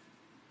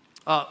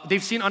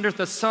 they've seen under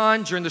the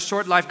sun during the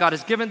short life God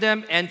has given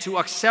them and to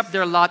accept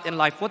their lot in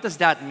life. What does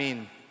that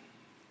mean?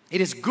 It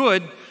is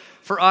good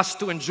for us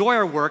to enjoy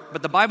our work,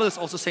 but the Bible is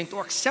also saying to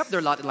accept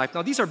their lot in life.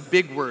 Now, these are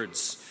big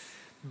words.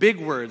 Big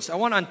words. I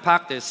want to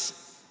unpack this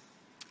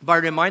by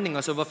reminding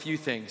us of a few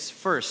things.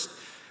 First,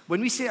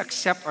 when we say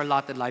accept our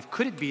lot in life,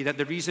 could it be that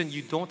the reason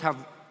you don't have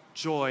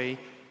joy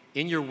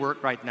in your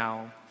work right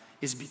now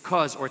is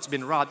because, or it's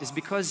been robbed, is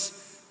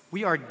because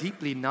we are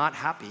deeply not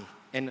happy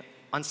and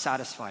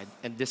unsatisfied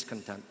and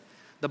discontent?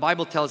 The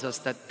Bible tells us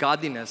that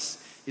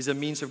godliness is a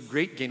means of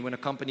great gain when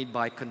accompanied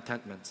by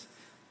contentment.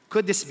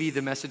 Could this be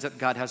the message that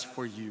God has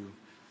for you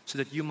so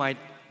that you might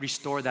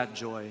restore that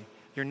joy?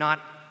 You're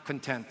not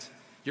content.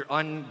 You're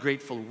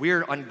ungrateful.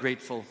 We're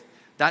ungrateful.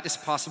 That is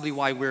possibly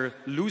why we're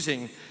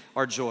losing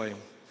our joy.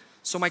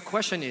 So my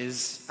question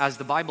is, as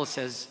the Bible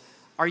says,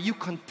 are you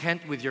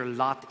content with your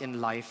lot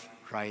in life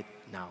right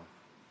now?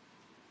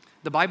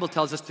 The Bible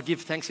tells us to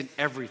give thanks in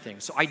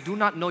everything. So I do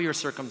not know your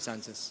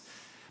circumstances,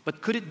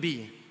 but could it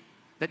be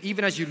that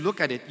even as you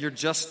look at it, you're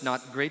just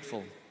not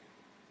grateful?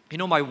 You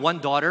know, my one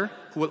daughter,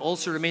 who will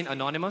also remain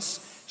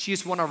anonymous, she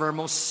is one of our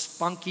most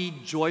spunky,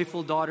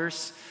 joyful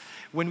daughters.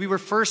 When we were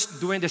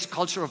first doing this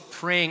culture of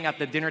praying at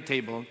the dinner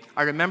table,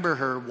 I remember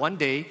her one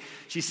day,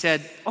 she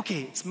said,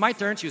 okay, it's my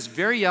turn. She was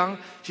very young.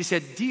 She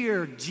said,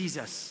 "Dear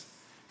Jesus,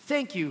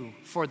 thank you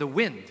for the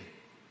wind.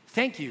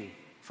 Thank you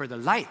for the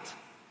light.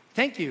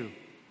 Thank you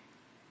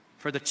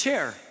for the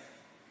chair.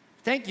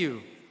 Thank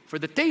you for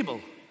the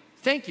table.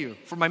 Thank you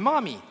for my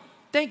mommy.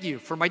 Thank you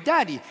for my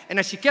daddy." And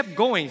as she kept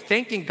going,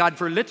 thanking God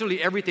for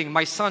literally everything,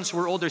 my sons who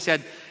were older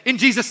said, "In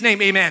Jesus'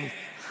 name, amen."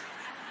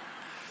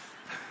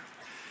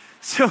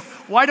 So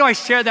why do I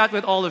share that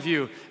with all of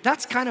you?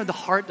 That's kind of the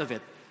heart of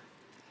it.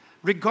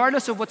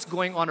 Regardless of what's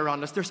going on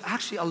around us, there's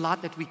actually a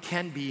lot that we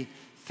can be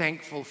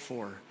thankful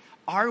for.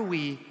 Are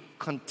we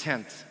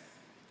content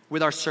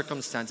with our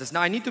circumstances?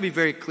 Now, I need to be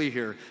very clear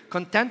here.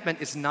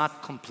 Contentment is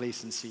not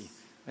complacency.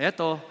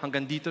 Eto,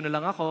 hanggang dito na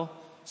lang ako,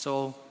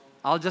 so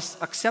I'll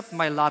just accept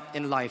my lot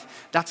in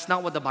life. That's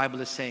not what the Bible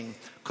is saying.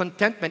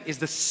 Contentment is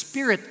the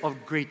spirit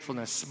of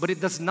gratefulness, but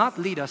it does not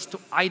lead us to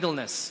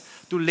idleness,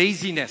 to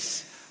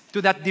laziness,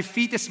 to that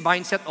defeatist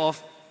mindset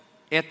of,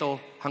 eto,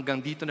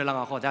 hanggang dito na lang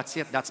ako, that's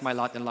it, that's my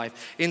lot in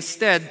life.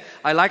 Instead,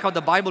 I like how the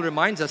Bible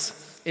reminds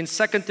us in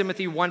 2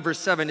 Timothy 1 verse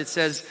 7, it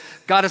says,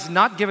 God has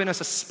not given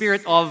us a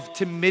spirit of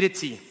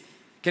timidity.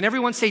 Can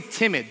everyone say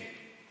timid?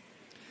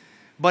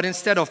 But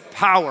instead of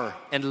power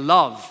and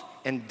love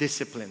and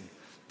discipline.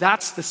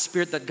 That's the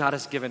spirit that God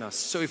has given us.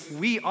 So if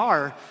we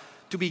are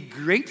to be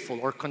grateful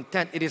or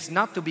content, it is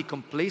not to be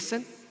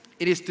complacent.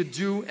 It is to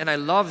do, and I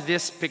love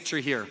this picture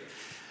here.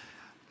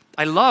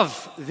 I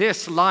love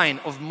this line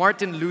of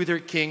Martin Luther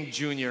King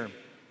Jr.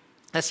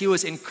 as he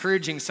was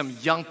encouraging some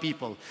young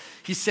people.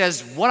 He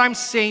says, "What I'm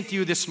saying to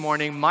you this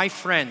morning, my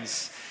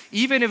friends,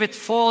 even if it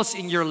falls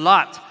in your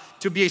lot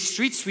to be a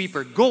street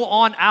sweeper, go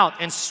on out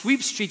and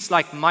sweep streets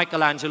like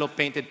Michelangelo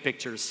painted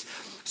pictures.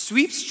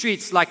 Sweep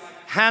streets like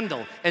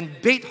Handel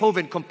and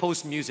Beethoven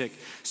composed music.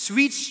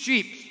 Sweep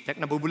streets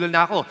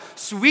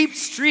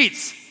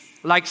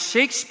like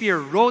Shakespeare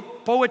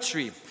wrote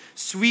poetry.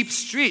 Sweep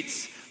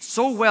streets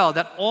so well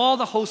that all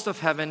the host of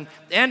heaven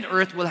and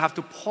earth will have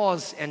to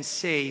pause and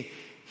say,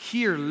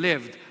 here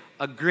lived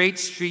a great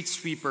street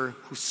sweeper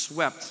who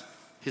swept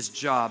his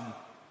job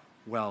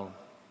well."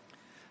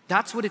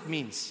 That's what it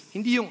means.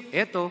 Hindi yung,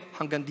 eto,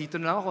 hanggang dito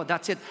na ako,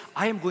 that's it.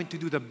 I am going to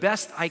do the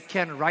best I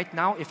can right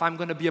now. If I'm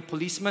going to be a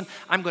policeman,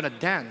 I'm going to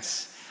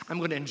dance. I'm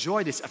going to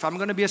enjoy this. If I'm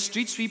going to be a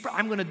street sweeper,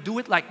 I'm going to do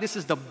it like this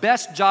is the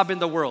best job in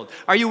the world.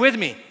 Are you with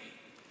me?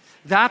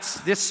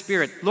 That's this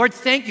spirit. Lord,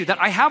 thank you that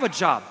I have a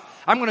job.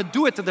 I'm going to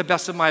do it to the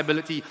best of my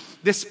ability,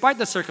 despite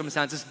the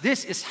circumstances.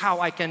 This is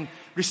how I can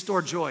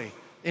restore joy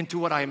into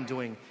what I am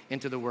doing,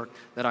 into the work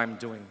that I'm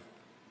doing.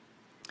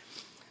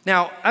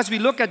 Now, as we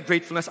look at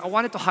gratefulness, I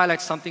wanted to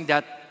highlight something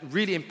that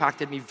really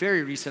impacted me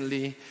very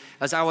recently.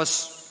 As I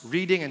was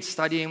reading and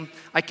studying,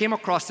 I came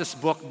across this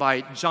book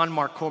by John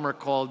Mark Comer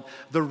called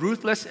The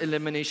Ruthless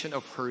Elimination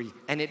of Hurry,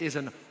 and it is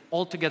an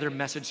altogether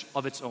message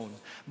of its own.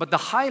 But the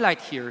highlight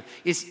here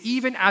is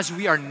even as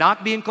we are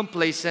not being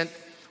complacent,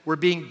 we're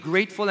being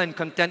grateful and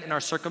content in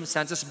our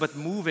circumstances, but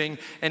moving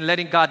and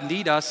letting God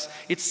lead us,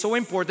 it's so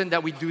important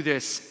that we do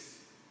this.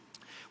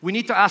 We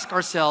need to ask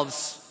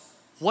ourselves,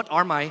 what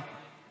are my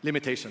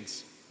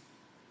limitations?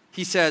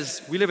 He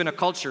says, we live in a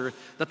culture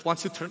that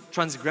wants to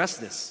transgress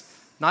this,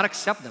 not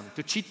accept them,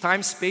 to cheat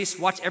time, space,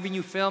 watch every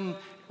new film,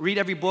 read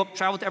every book,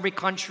 travel to every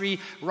country,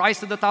 rise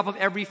to the top of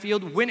every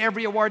field, win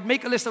every award,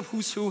 make a list of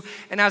who's who.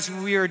 And as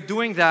we are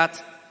doing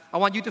that, I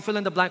want you to fill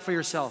in the blank for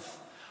yourself.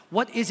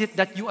 What is it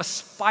that you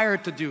aspire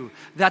to do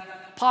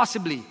that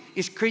possibly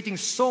is creating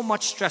so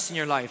much stress in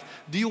your life?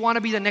 Do you want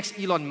to be the next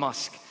Elon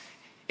Musk?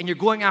 And you're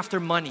going after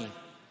money.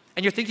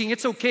 And you're thinking,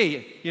 it's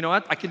okay. You know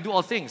what? I can do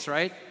all things,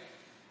 right?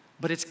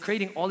 But it's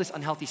creating all this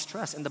unhealthy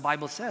stress. And the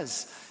Bible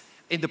says,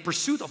 in the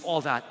pursuit of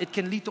all that, it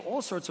can lead to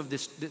all sorts of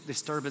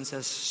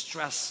disturbances,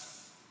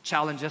 stress,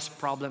 challenges,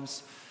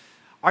 problems.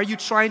 Are you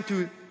trying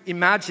to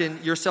imagine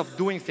yourself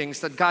doing things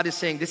that God is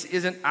saying, this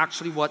isn't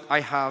actually what I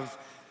have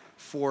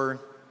for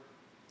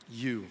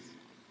you?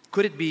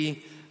 Could it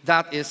be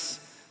that is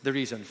the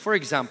reason? For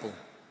example,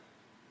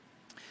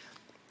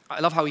 I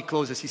love how he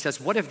closes. He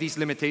says, what if these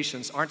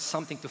limitations aren't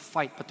something to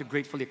fight, but to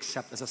gratefully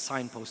accept as a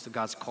signpost to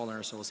God's call in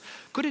our souls?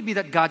 Could it be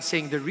that God's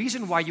saying, the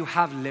reason why you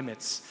have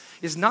limits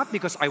is not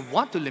because I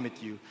want to limit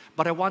you,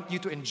 but I want you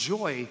to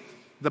enjoy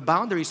the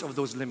boundaries of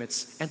those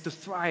limits and to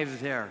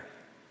thrive there?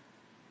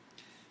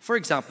 For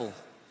example,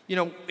 you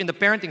know, in the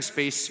parenting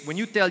space, when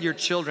you tell your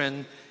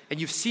children,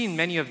 and you've seen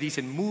many of these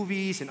in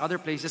movies and other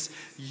places,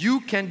 you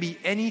can be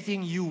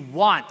anything you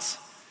want,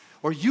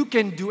 or you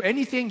can do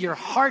anything your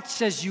heart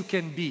says you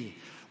can be,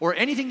 or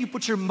anything you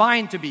put your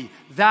mind to be.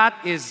 That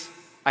is,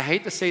 I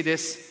hate to say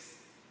this,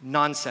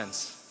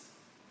 nonsense.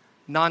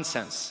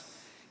 Nonsense.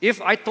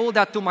 If I told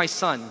that to my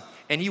son,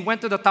 and he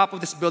went to the top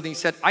of this building and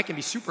said, I can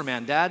be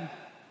Superman, Dad,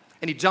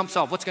 and he jumps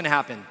off, what's going to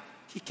happen?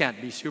 He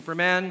can't be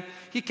Superman.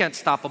 He can't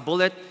stop a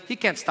bullet. He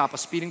can't stop a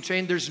speeding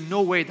train. There's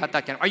no way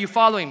that can. Are you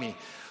following me?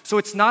 So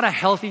it's not a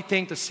healthy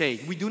thing to say.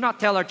 We do not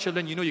tell our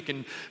children, you know, you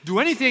can do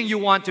anything you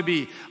want to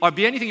be or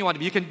be anything you want to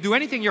be. You can do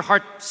anything your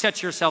heart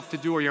sets yourself to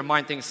do or your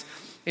mind thinks.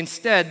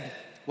 Instead,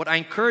 what I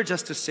encourage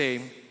us to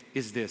say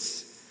is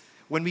this.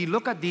 When we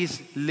look at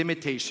these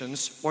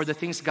limitations or the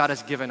things God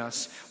has given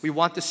us, we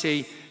want to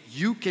say,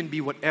 you can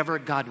be whatever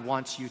God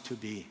wants you to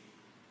be.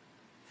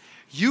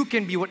 You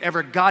can be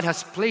whatever God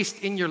has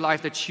placed in your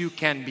life that you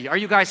can be. Are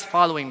you guys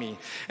following me?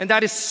 And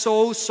that is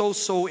so, so,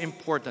 so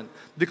important.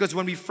 Because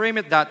when we frame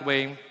it that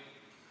way,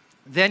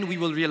 then we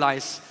will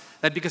realize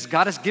that because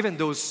God has given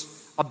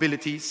those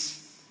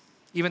abilities,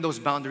 even those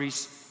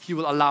boundaries, He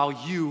will allow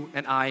you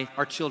and I,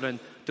 our children,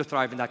 to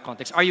thrive in that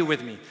context. Are you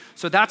with me?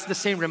 So that's the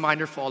same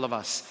reminder for all of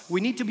us.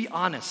 We need to be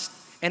honest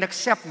and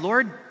accept,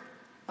 Lord,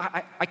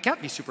 I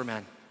can't be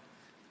Superman.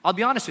 I'll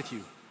be honest with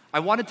you. I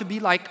wanted to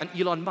be like an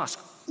Elon Musk,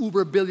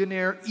 uber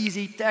billionaire,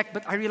 easy tech,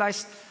 but I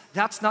realized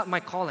that's not my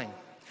calling.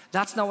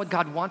 That's not what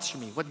God wants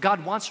from me. What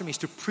God wants from me is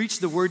to preach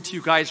the word to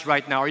you guys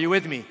right now. Are you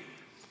with me?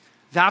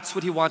 That's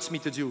what He wants me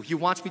to do. He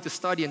wants me to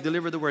study and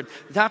deliver the word.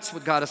 That's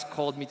what God has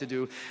called me to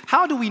do.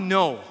 How do we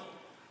know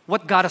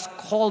what God has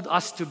called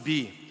us to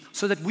be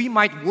so that we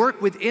might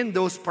work within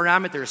those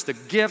parameters, the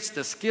gifts,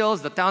 the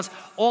skills, the talents,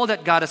 all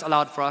that God has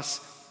allowed for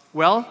us?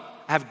 Well,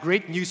 I have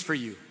great news for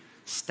you.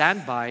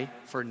 Stand by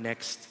for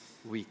next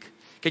week.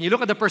 Can you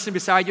look at the person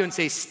beside you and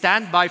say,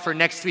 stand by for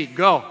next week?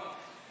 Go.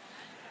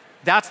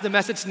 That's the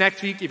message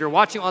next week. If you're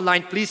watching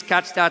online, please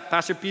catch that.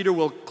 Pastor Peter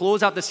will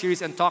close out the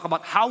series and talk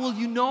about how will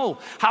you know?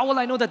 How will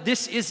I know that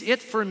this is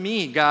it for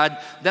me, God,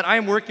 that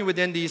I'm working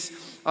within these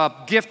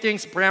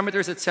giftings,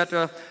 parameters,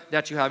 etc.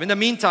 that you have. In the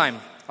meantime,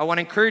 I want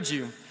to encourage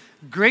you.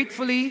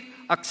 Gratefully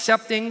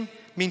accepting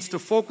means to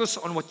focus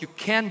on what you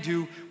can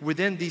do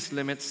within these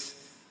limits,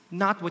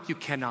 not what you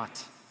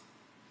cannot.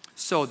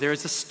 So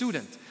there's a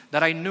student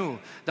that I knew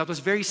that was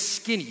very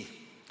skinny,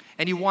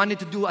 and he wanted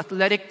to do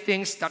athletic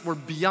things that were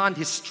beyond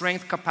his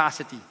strength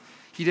capacity.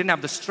 He didn't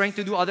have the strength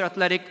to do other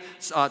athletic,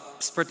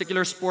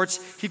 particular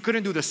sports. He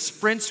couldn't do the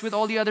sprints with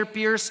all the other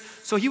peers.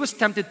 So he was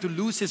tempted to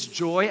lose his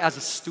joy as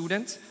a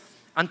student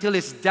until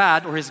his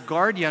dad or his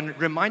guardian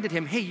reminded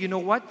him, hey, you know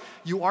what?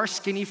 You are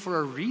skinny for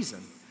a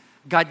reason.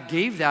 God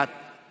gave that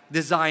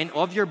design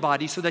of your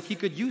body so that He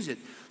could use it.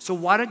 So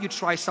why don't you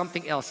try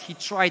something else? He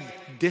tried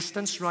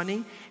distance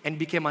running and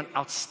became an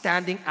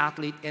outstanding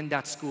athlete in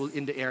that school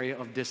in the area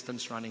of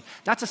distance running.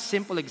 That's a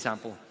simple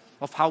example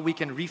of how we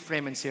can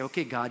reframe and say,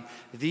 okay, God,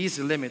 these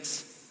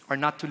limits are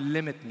not to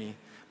limit me,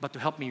 but to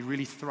help me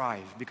really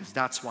thrive, because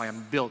that's why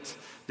I'm built,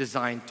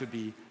 designed to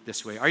be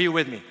this way. Are you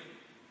with me?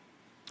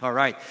 All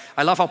right.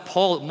 I love how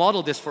Paul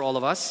modeled this for all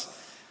of us.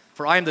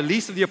 For I am the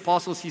least of the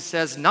apostles, he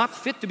says, not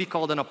fit to be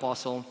called an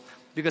apostle,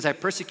 because I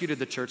persecuted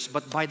the church,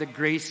 but by the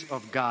grace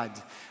of God.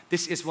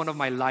 This is one of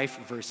my life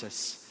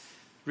verses.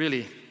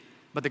 Really.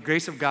 By the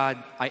grace of God,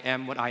 I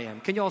am what I am.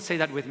 Can you all say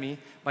that with me?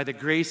 By the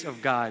grace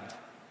of God.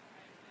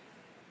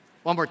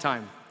 One more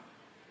time.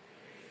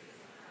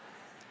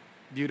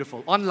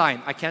 Beautiful.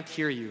 Online, I can't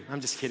hear you.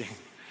 I'm just kidding.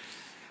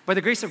 By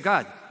the grace of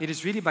God. It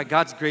is really by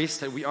God's grace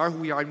that we are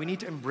who we are, and we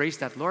need to embrace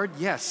that. Lord,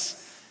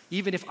 yes,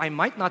 even if I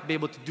might not be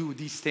able to do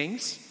these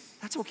things,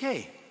 that's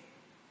okay.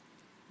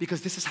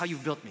 Because this is how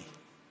you've built me.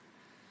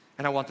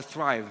 And I want to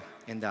thrive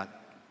in that.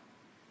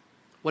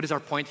 What is our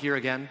point here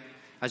again?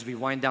 As we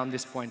wind down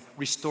this point,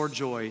 restore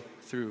joy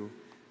through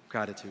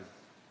gratitude.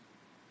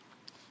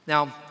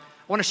 Now, I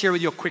want to share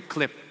with you a quick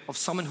clip of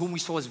someone whom we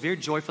saw as very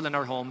joyful in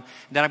our home.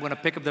 Then I'm going to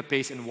pick up the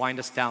pace and wind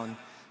us down.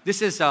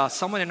 This is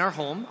someone in our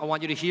home. I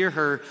want you to hear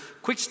her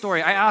quick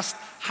story. I asked,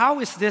 how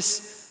is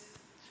this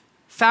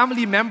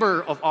family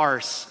member of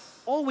ours,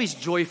 always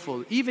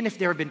joyful, even if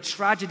there have been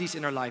tragedies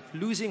in her life,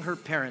 losing her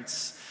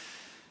parents,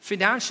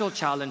 financial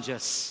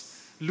challenges,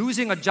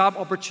 losing a job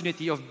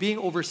opportunity of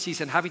being overseas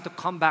and having to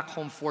come back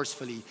home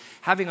forcefully,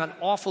 having an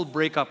awful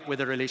breakup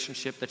with a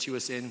relationship that she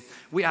was in.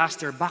 We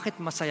asked her, bakit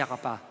masaya ka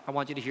pa? I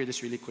want you to hear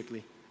this really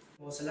quickly.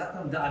 Sa lahat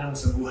ng daan mo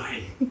sa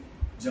buhay,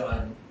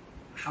 John,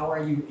 how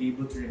are you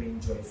able to remain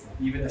joyful?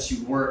 Even as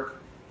you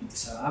work dito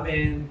sa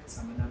amin,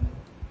 kasama namin?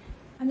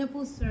 Ano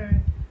po, sir?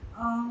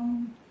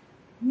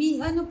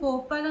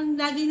 Parang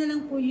lagi na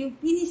lang po yung,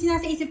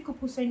 sinasa-isip ko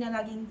po, sir, na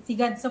laging si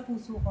God sa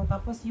puso ko.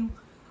 Tapos yung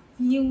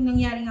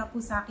nangyari nga po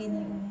sa akin,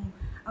 yung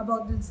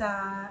about dun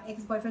sa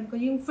ex-boyfriend ko,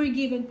 yung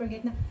forgive and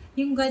forget, na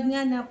yung God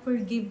nga na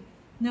forgive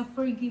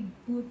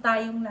po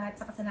tayong lahat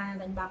sa kasalanan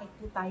natin. Bakit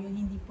po tayo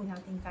hindi po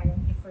natin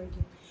kayang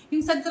i-forgive? Yung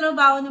sa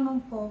trabaho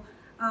naman po,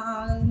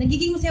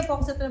 nagiging masaya po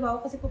ako sa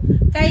trabaho kasi po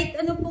kahit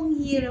ano pong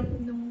hirap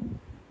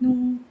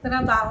nung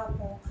trabaho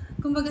ko,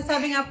 kumbaga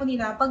sabi nga po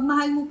nila, pag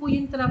mahal mo po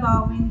yung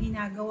trabaho mo, yung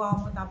ginagawa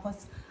mo,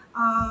 tapos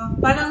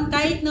parang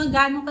kahit na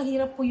gano'ng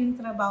kahirap po yung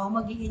trabaho,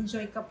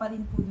 mag-i-enjoy ka pa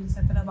rin po dun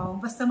sa trabaho,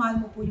 basta mahal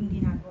mo po yung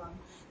ginagawa mo.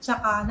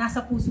 Tsaka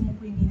nasa puso mo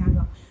po yung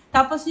ginagawa.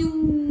 Tapos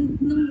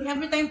nung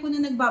every time po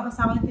na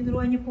nagbabasa ako,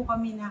 tinuruan niyo po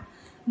kami na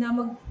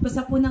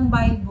magbasa po ng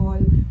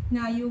Bible,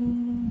 na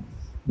yung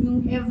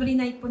every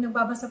night po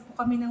nagbabasa po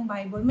kami ng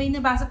Bible. May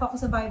nabasa po ako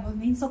sa Bible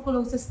na yung sa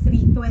Colossians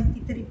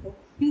 3:23 po.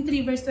 Yung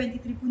 3 verse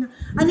 23 po na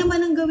ano man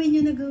ang gawin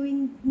ninyo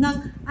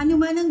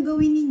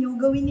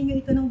gawin ninyo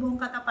ito ng buong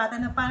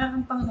katapatan na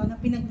parang ang Panginoon na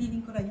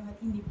pinaglilingkuran niyo at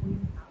hindi po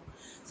yung tao.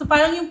 So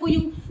parang yun po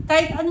yung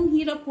kahit anong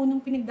hirap po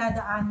nung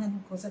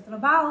pinagdadaanan ko sa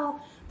trabaho,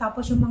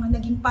 tapos yung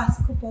mga naging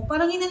Pasko po,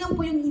 parang yun na lang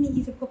po yung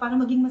iniisip ko para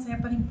maging masaya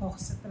pa rin po ako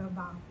sa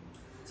trabaho.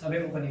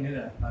 Sabi mo kanina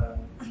na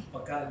parang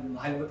pagka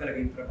mahal mo talaga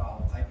yung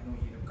trabaho, kahit anong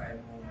hirap, kaya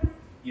mo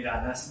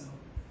iranas, no?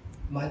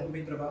 Mahal mo ba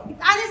yung trabaho?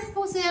 Honest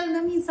po, sir, na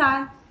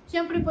minsan,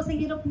 syempre po sa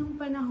hirap nung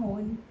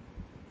panahon,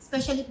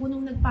 especially po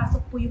nung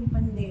nagpasok po yung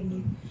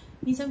pandemic,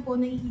 minsan po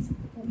naiisip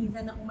ko po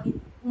minsan na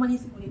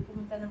umalis ulit,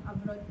 pumunta ng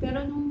abroad.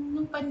 Pero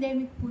nung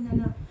pandemic po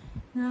na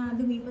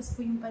lumipas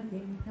po yung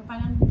pandemic, na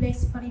parang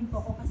blessed pa rin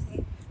po ako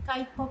kasi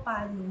kahit pa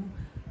paano,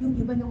 yung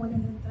iba nawalan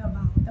ng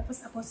trabaho. Tapos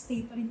ako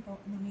stay pa rin po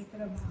na may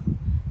trabaho.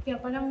 Kaya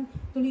parang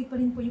tuloy pa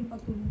rin po yung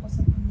pagtulong ko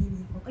sa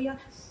pamilya ko. Kaya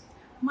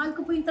mahal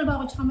ko po yung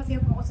trabaho ko, tsaka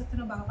masaya po ako sa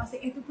trabaho kasi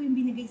ito po yung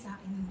binigay sa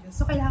akin ng Diyos.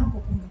 So kailangan ko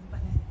pong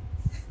gampanan.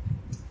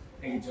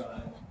 Thank you,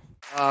 John.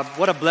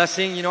 What a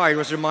blessing. You know, I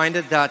was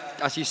reminded that,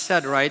 as you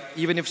said, right,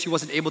 even if she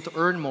wasn't able to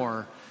earn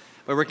more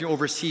by working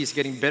overseas,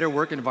 getting better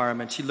work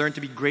environment, she learned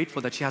to be grateful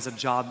that she has a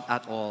job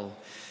at all.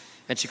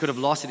 And she could have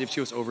lost it if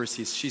she was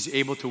overseas. She's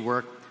able to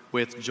work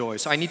with joy.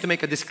 So I need to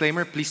make a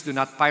disclaimer. Please do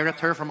not pirate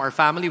her from our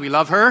family. We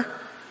love her.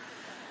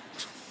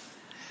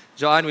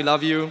 John, we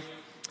love you.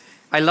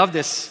 I love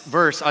this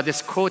verse,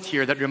 this quote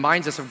here that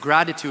reminds us of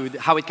gratitude,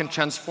 how it can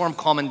transform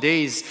common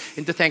days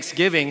into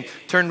thanksgiving,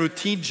 turn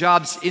routine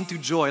jobs into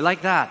joy,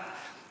 like that,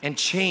 and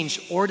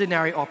change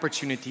ordinary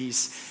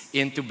opportunities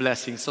into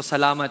blessings. So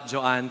salamat,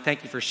 Joanne.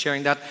 Thank you for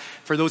sharing that.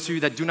 For those of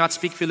you that do not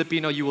speak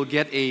Filipino, you will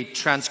get a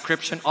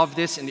transcription of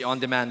this in the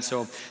on-demand.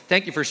 So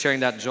thank you for sharing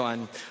that,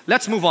 Joanne.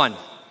 Let's move on.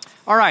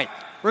 All right,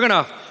 we're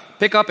going to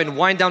pick up and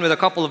wind down with a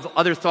couple of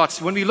other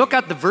thoughts. When we look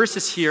at the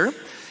verses here,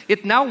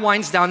 it now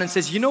winds down and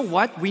says, you know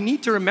what? We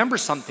need to remember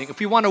something. If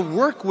we want to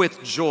work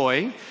with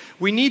joy,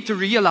 we need to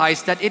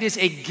realize that it is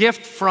a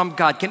gift from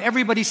God. Can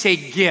everybody say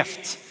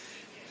gift?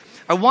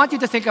 I want you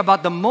to think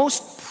about the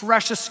most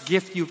precious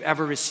gift you've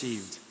ever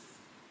received.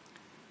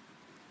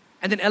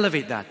 And then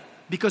elevate that.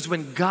 Because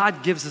when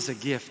God gives us a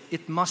gift,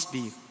 it must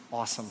be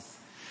awesome.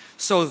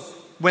 So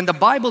when the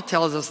Bible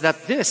tells us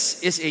that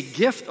this is a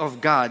gift of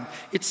God,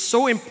 it's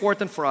so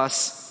important for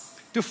us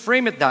to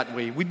frame it that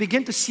way. We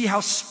begin to see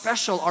how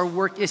special our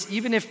work is,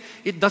 even if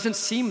it doesn't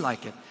seem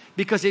like it,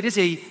 because it is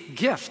a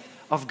gift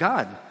of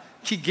God.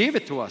 He gave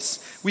it to us.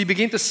 We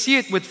begin to see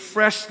it with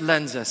fresh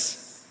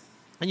lenses.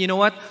 And you know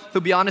what? To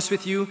be honest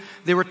with you,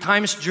 there were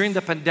times during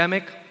the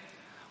pandemic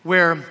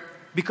where,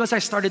 because I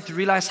started to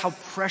realize how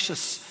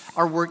precious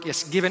our work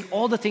is, given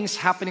all the things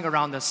happening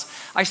around us,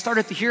 I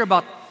started to hear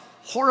about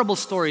horrible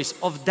stories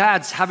of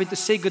dads having to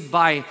say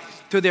goodbye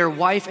to their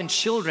wife and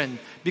children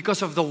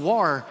because of the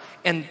war.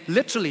 And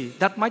literally,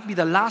 that might be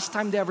the last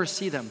time they ever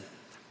see them.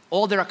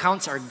 All their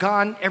accounts are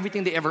gone.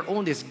 Everything they ever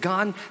owned is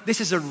gone. This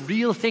is a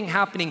real thing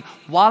happening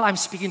while I'm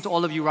speaking to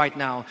all of you right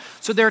now.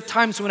 So there are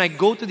times when I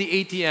go to the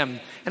ATM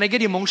and I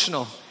get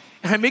emotional.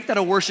 And I make that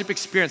a worship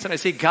experience. And I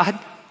say, God,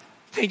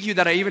 thank you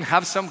that I even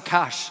have some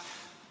cash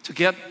to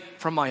get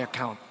from my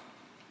account.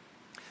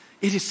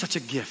 It is such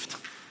a gift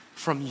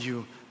from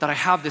you that I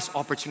have this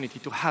opportunity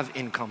to have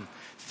income.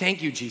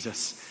 Thank you,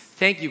 Jesus.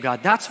 Thank you,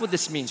 God. That's what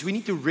this means. We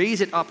need to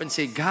raise it up and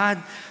say,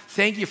 God,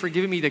 thank you for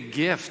giving me the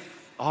gift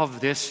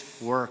of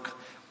this work.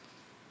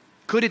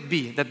 Could it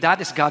be that that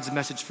is God's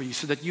message for you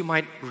so that you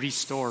might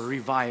restore,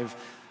 revive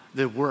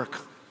the work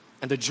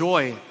and the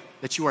joy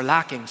that you are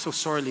lacking so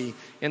sorely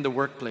in the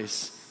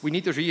workplace? We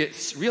need to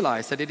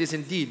realize that it is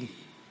indeed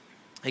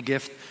a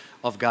gift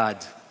of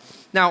God.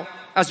 Now,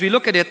 as we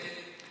look at it,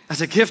 as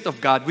a gift of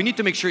God, we need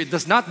to make sure it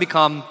does not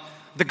become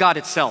the God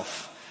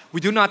itself. We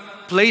do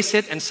not place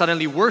it and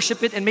suddenly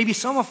worship it. And maybe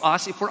some of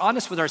us, if we're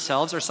honest with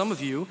ourselves, or some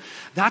of you,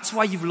 that's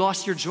why you've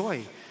lost your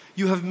joy.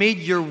 You have made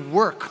your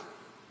work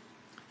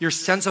your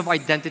sense of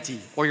identity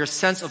or your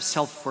sense of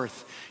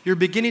self-worth. You're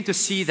beginning to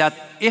see that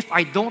if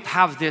I don't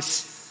have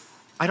this,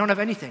 I don't have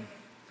anything.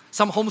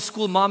 Some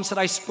homeschool moms that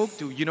I spoke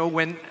to,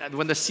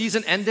 when the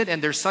season ended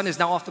and their son is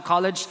now off to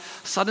college,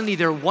 suddenly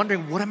they're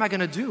wondering, what am I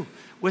going to do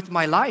with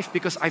my life?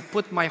 Because I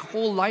put my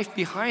whole life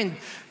behind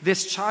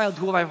this child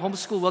who I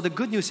homeschool. Well, the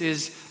good news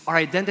is our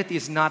identity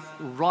is not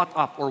wrought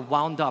up or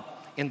wound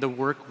up in the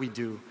work we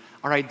do.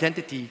 Our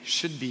identity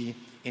should be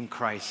in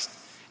Christ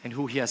and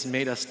who He has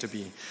made us to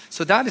be.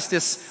 So that is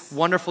this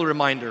wonderful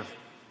reminder.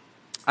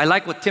 I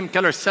like what Tim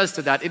Keller says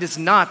to that. It is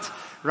not,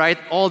 right,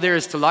 all there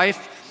is to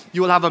life.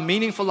 You will have a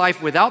meaningful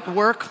life without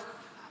work.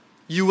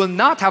 You will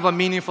not have a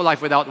meaningful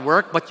life without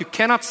work, but you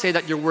cannot say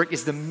that your work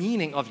is the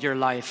meaning of your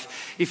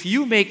life. If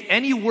you make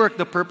any work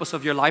the purpose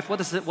of your life,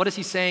 what is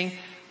he saying?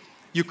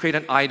 You create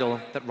an idol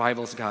that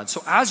rivals God.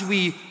 So as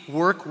we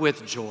work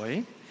with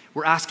joy,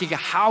 we're asking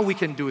how we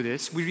can do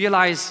this. We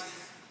realize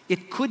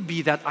it could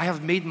be that I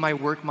have made my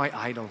work my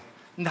idol.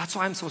 And that's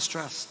why I'm so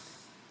stressed.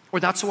 Or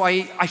that's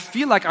why I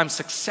feel like I'm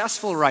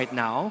successful right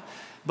now,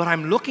 but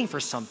I'm looking for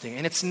something.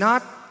 And it's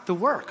not the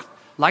work.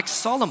 Like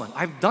Solomon,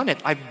 I've done it.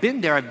 I've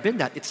been there. I've been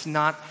that. It's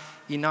not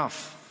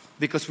enough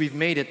because we've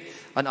made it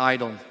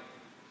an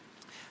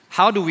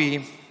How do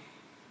we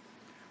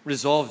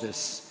resolve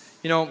this?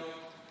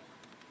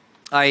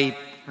 I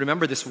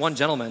remember this one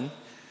gentleman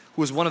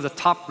who was one of the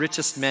top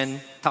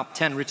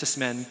 10 richest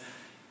men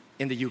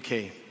in the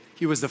UK.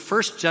 He was the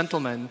first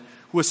gentleman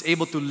who was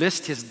able to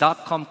list his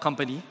 .com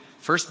company,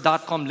 first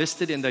 .com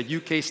listed in the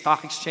UK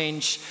stock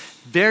exchange,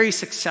 very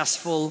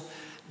successful,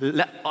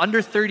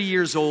 under 30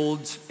 years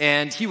old,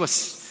 and he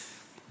was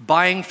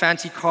buying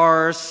fancy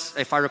cars.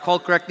 If I recall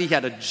correctly, he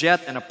had a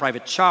jet and a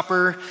private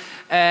chopper,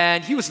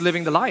 and he was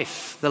living the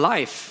life,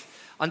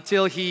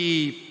 until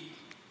he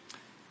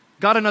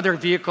got another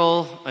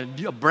vehicle, a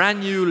brand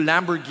new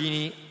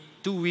Lamborghini.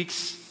 2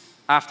 weeks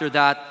after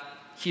that,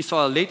 he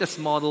saw a latest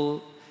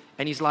model,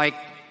 and he's like,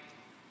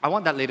 I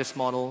want that latest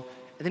model.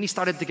 And then he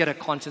started to get a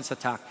conscience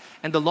attack.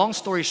 And the long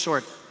story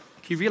short,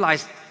 he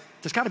realized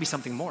there's got to be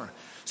something more.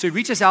 So he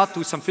reaches out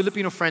to some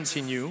Filipino friends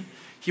he knew.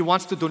 He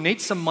wants to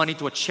donate some money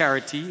to a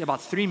charity,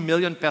 about 3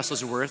 million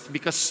pesos worth,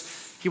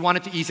 because he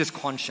wanted to ease his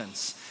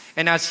conscience.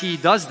 And as he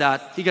does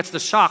that, he gets the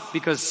shock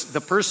because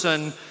the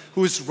person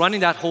who's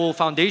running that whole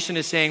foundation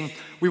is saying,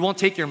 we won't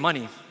take your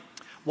money.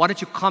 Why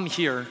don't you come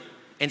here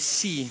and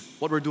see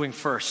what we're doing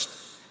first?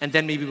 And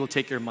then maybe we'll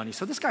take your money.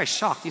 So this guy's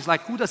shocked. He's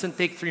like, who doesn't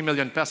take 3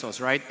 million pesos,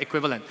 right?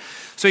 Equivalent.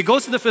 So he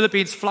goes to the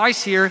Philippines,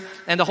 flies here,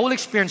 and the whole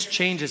experience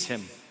changes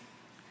him.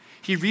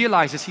 He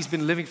realizes he's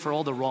been living for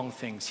all the wrong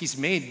things. He's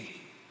made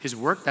his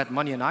work, that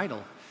money, an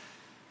idol.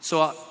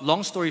 So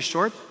long story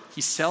short,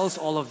 he sells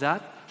all of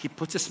that. He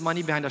puts his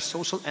money behind a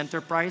social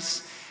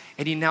enterprise,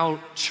 and he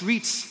now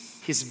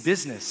treats his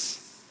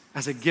business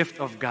as a gift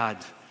of God,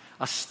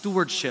 a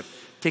stewardship,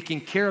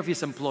 taking care of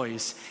his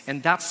employees.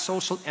 And that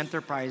social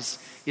enterprise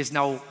is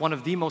now one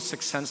of the most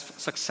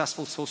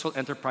successful social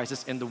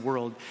enterprises in the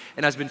world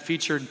and has been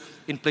featured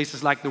in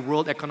places like the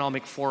World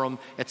Economic Forum,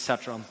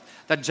 etc.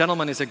 That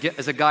gentleman is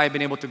a guy I've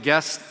been able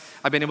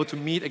to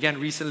meet again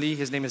recently.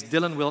 His name is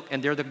Dylan Wilk,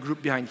 and they're the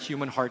group behind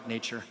Human Heart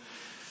Nature.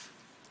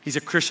 He's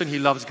a Christian, he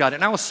loves God.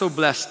 And I was so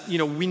blessed.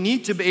 We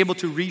need to be able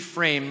to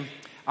reframe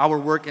our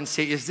work and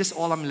say, is this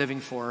all I'm living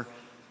for?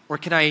 Or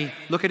can I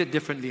look at it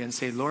differently and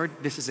say, Lord,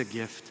 this is a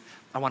gift.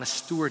 I want to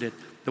steward it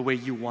the way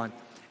you want.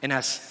 And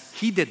as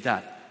he did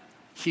that,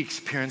 he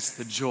experienced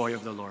the joy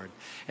of the Lord.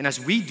 And as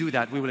we do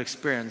that, we will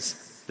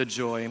experience the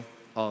joy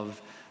of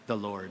the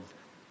Lord.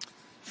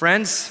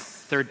 Friends,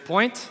 third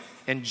point,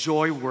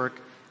 enjoy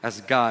work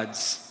as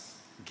God's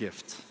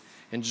gift.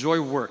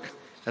 Enjoy work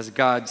as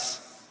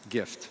God's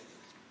gift.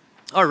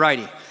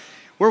 Alrighty,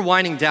 we're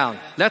winding down.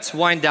 Let's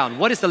wind down.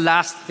 What is the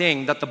last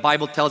thing that the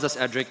Bible tells us,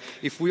 Edric,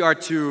 if we are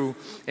to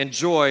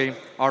enjoy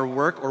our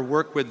work or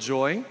work with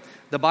joy?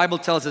 The Bible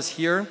tells us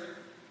here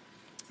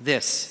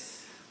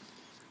this.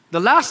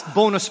 The last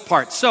bonus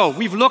part. So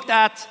we've looked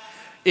at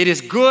it is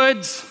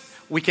good,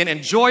 we can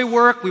enjoy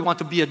work, we want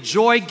to be a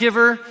joy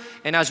giver.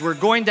 And as we're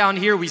going down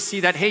here, we see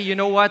that, hey, you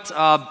know what?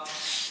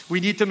 We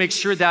need to make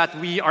sure that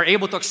we are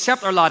able to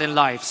accept our lot in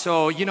life.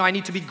 So, I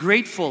need to be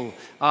grateful.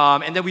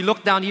 And then we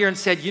looked down here and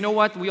said, you know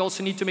what? We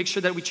also need to make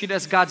sure that we treat it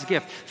as God's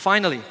gift.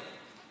 Finally,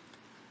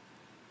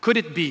 could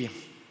it be,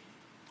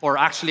 or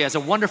actually as a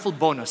wonderful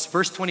bonus,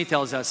 verse 20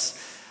 tells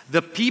us,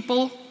 the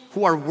people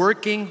who are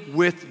working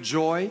with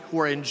joy, who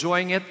are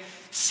enjoying it,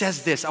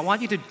 says this. I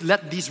want you to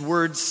let these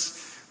words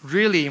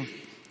really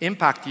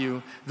impact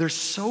you. They're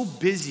so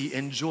busy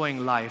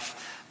enjoying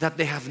life that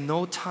they have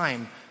no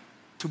time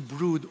to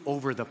brood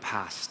over the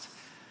past.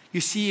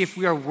 You see, if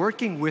we are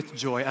working with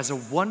joy as a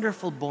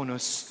wonderful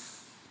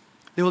bonus,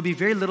 there will be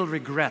very little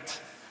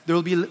regret. There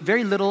will be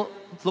very little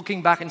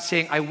looking back and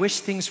saying, I wish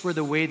things were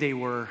the way they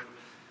were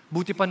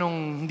Buti pa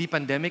nung hindi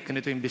pandemic,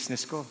 ganito yung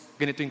business ko,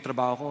 ganito yung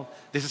trabaho ko.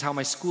 This is how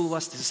my school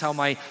was, this is how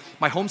my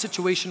home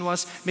situation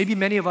was. Maybe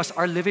many of us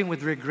are living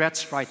with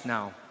regrets right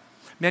now.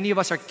 Many of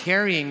us are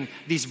carrying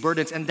these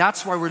burdens, and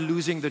that's why we're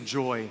losing the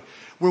joy.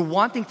 We're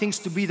wanting things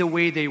to be the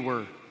way they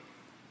were.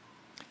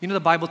 You know, the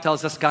Bible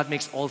tells us God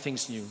makes all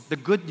things new.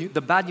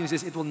 The bad news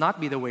is it will not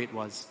be the way it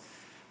was.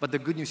 But the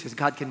good news is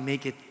God can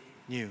make it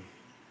new.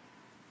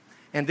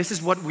 And this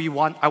is what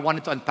I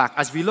wanted to unpack.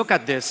 As we look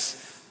at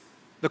this,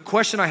 the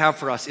question I have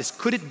for us is,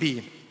 could it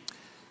be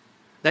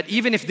that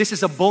even if this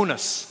is a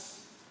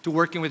bonus to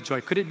working with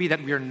joy, could it be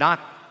that we are not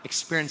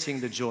experiencing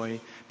the joy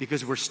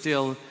because we're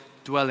still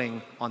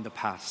dwelling on the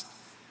past?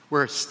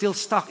 We're still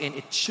stuck in,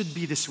 it should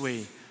be this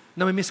way.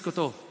 Namimiss ko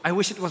to. I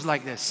wish it was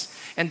like this.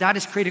 And that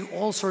is creating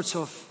all sorts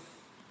of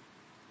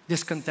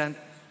discontent,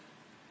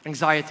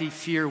 anxiety,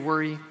 fear,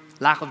 worry,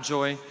 lack of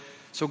joy.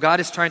 So God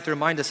is trying to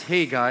remind us,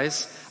 hey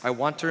guys, I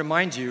want to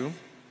remind you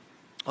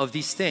of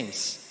these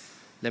things.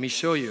 Let me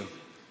show you.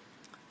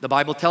 The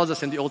Bible tells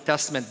us in the Old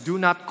Testament, do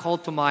not call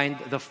to mind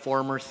the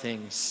former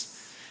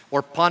things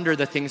or ponder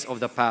the things of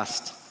the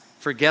past.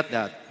 Forget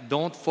that.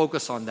 Don't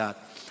focus on that.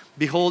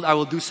 Behold, I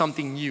will do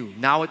something new.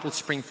 Now it will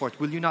spring forth.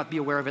 Will you not be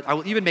aware of it? I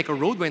will even make a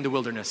roadway in the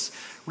wilderness,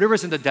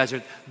 rivers in the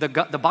desert. The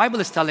Bible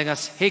is telling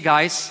us, hey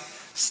guys,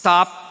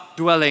 stop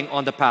dwelling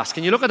on the past.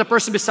 Can you look at the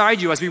person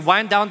beside you as we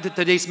wind down to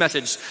today's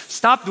message?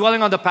 Stop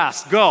dwelling on the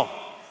past. Go.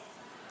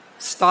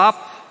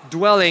 Stop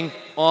dwelling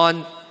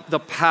on the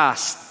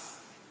past.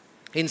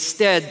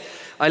 Instead,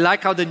 I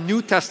like how the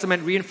New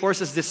Testament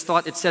reinforces this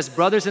thought. It says,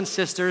 brothers and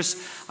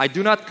sisters, I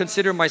do not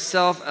consider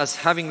myself as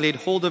having laid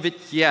hold of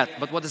it yet.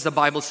 But what does the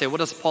Bible say? What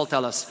does Paul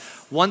tell us?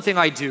 One thing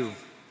I do,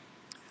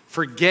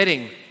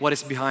 forgetting what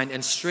is behind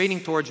and straining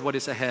towards what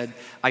is ahead,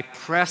 I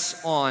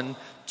press on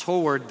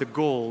toward the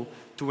goal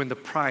to win the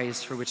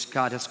prize for which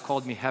God has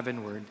called me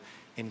heavenward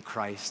in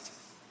Christ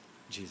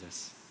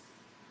Jesus.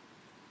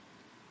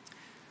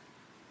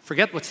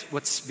 Forget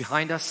what's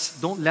behind us.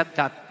 Don't let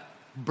that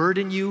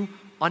burden you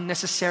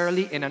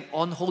unnecessarily in an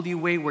unholy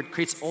way where it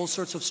creates all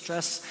sorts of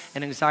stress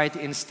and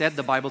anxiety. Instead,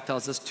 the Bible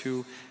tells us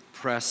to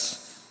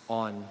press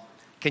on.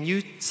 Can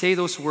you say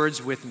those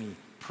words with me?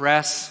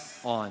 Press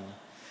on.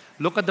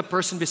 Look at the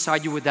person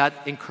beside you with that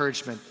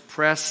encouragement.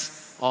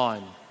 Press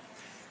on.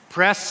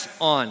 Press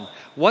on.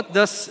 What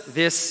does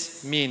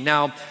this mean?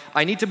 Now,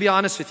 I need to be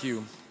honest with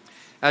you.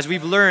 As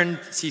we've learned,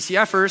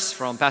 CCFers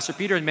from Pastor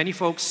Peter and many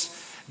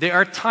folks, there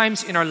are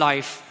times in our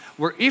life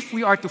where if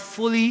we are to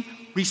fully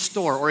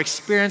restore or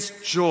experience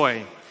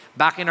joy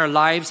back in our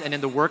lives and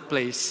in the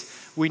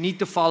workplace, we need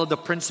to follow the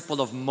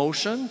principle of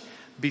motion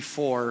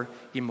before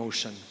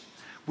emotion.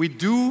 We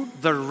do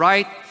the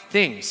right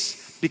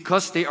things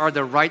because they are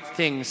the right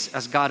things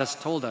as God has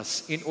told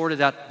us in order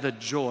that the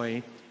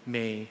joy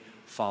may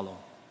follow.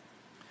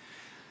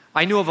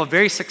 I knew of a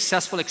very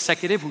successful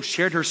executive who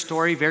shared her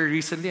story very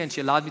recently, and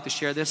she allowed me to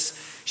share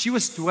this. She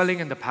was dwelling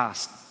in the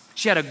past.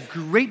 She had a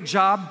great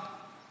job.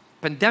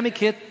 Pandemic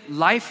hit,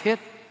 life hit,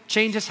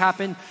 changes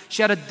happened.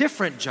 She had a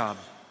different job.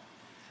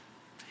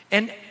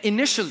 And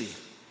initially,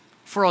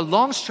 for a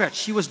long stretch,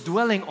 she was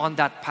dwelling on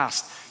that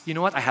past. You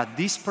know what? I had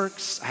these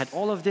perks. I had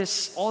all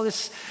this,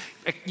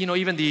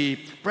 even the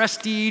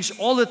prestige,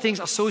 all the things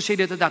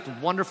associated with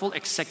that wonderful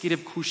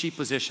executive cushy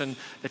position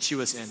that she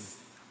was in.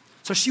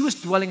 So she was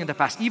dwelling in the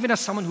past, even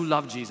as someone who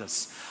loved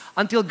Jesus,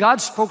 until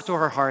God spoke to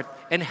her heart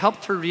and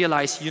helped her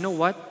realize, you know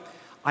what?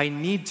 I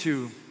need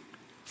to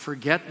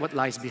forget what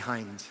lies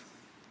behind.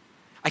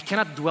 I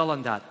cannot dwell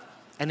on that.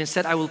 And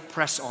instead, I will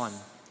press on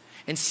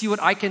and see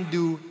what I can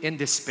do in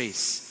this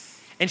space.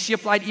 And she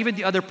applied even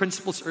the other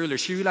principles earlier.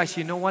 She realized,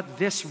 you know what?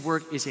 This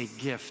work is a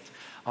gift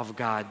of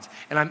God.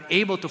 And I'm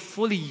able to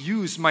fully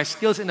use my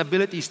skills and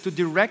abilities to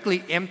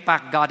directly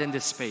impact God in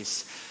this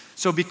space.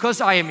 So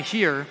because I am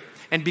here,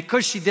 and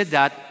because she did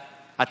that,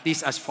 at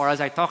least as far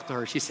as I talked to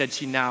her, she said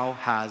she now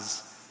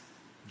has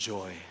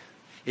joy.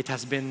 It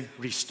has been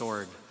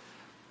restored.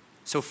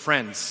 So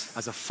friends,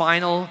 as a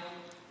final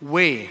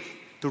way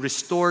to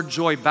restore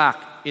joy back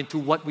into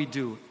what we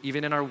do,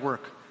 even in our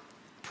work,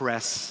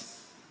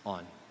 press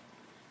on.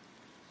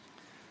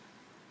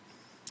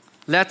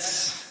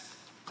 Let's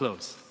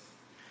close.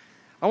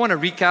 I want to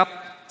recap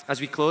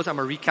as we close. I'm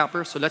a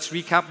recapper, so let's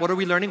recap. What are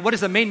we learning? What is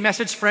the main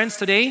message, friends,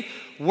 today?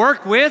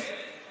 Work with.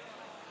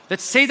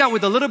 Let's say that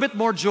with a little bit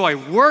more joy.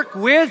 Work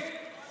with.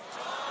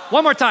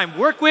 One more time.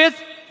 Work with.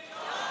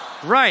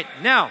 Right.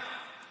 Now,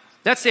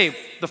 let's say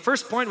the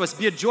first point was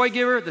be a joy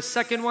giver. The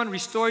second one,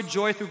 restore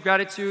joy through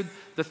gratitude.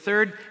 The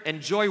third,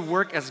 enjoy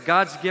work as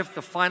God's gift.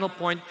 The final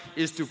point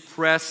is to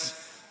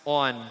press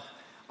on.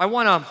 I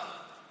want to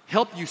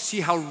help you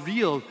see how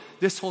real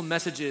this whole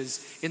message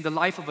is in the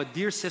life of a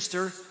dear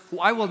sister who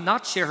I will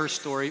not share her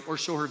story or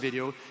show her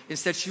video.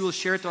 Instead, she will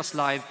share it to us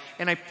live.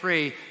 And I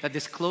pray that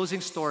this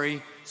closing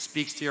story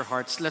speaks to your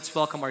hearts. Let's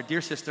welcome our dear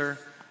sister,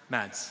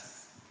 Mads.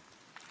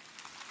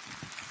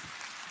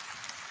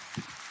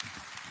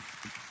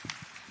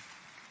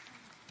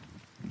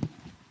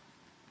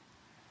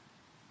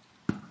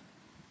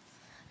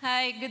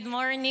 Hi, good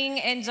morning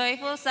and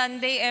joyful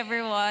Sunday,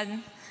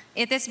 everyone.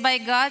 It is by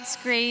God's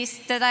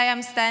grace that I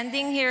am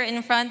standing here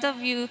in front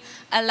of you,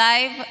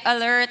 alive,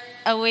 alert,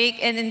 awake,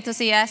 and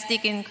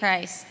enthusiastic in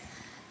Christ.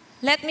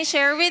 Let me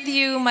share with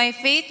you my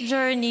faith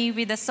journey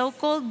with the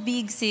so-called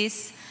big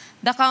C's,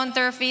 the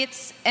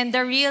counterfeits, and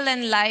the real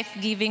and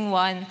life-giving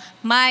one,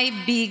 my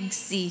big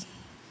C.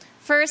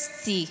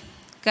 First C,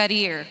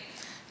 career.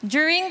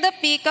 During the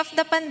peak of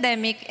the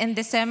pandemic in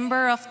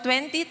December of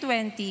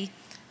 2020,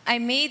 I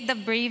made the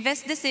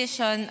bravest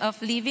decision of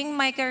leaving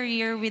my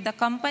career with a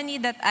company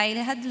that I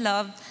had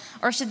loved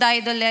or should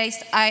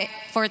idolize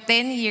for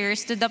 10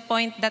 years to the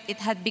point that it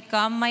had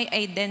become my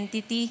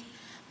identity,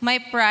 my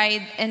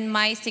pride, and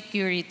my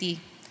security.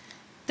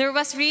 There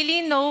was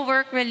really no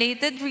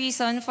work-related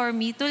reason for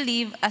me to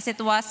leave as it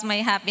was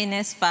my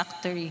happiness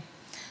factory.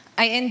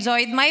 I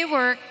enjoyed my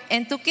work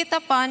and took it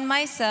upon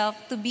myself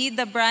to be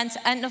the brand's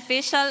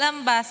unofficial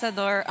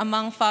ambassador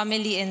among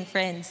family and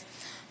friends.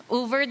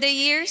 Over the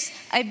years,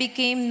 I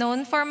became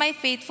known for my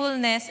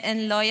faithfulness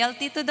and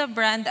loyalty to the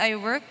brand I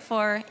worked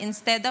for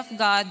instead of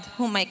God,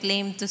 whom I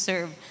claimed to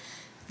serve.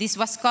 This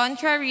was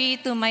contrary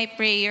to my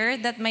prayer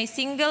that my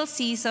single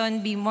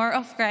season be more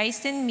of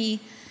Christ in me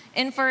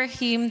and for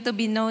Him to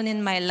be known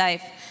in my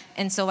life.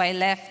 And so I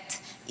left,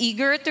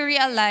 eager to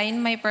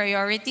realign my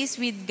priorities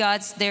with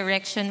God's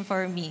direction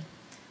for me.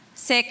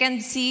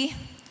 Second C,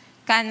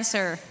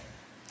 cancer.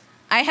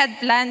 I had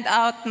planned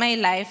out my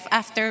life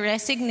after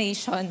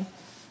resignation,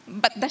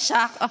 but the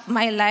shock of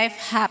my life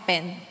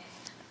happened.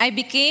 I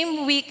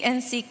became weak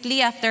and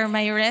sickly after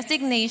my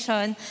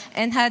resignation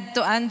and had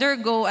to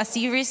undergo a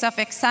series of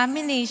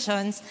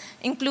examinations,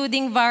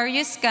 including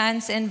various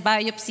scans and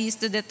biopsies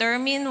to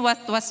determine what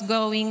was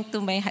going to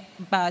my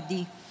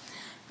body.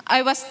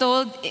 I was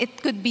told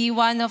it could be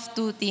one of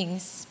two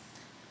things.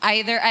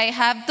 Either I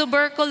have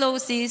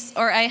tuberculosis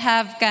or I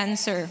have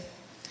cancer.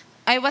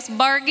 I was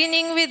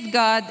bargaining with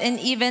God and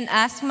even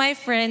asked my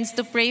friends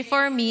to pray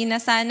for me na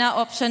sana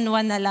option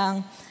 1 na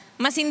lang.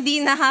 Mas hindi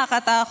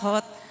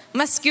nakakatakot,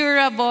 mas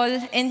curable,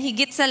 and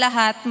higit sa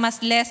lahat, mas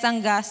less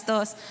ang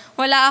gastos.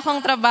 Wala akong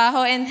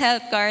trabaho and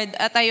health card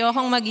at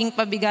ayokong maging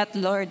pabigat,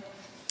 Lord.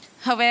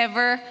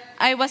 However,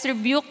 I was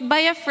rebuked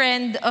by a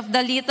friend of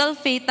the little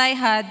faith I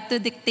had to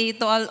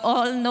dictate to an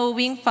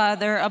all-knowing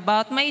Father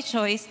about my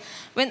choice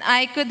when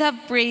I could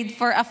have prayed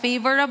for a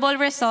favorable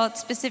result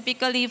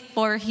specifically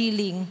for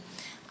healing.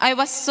 I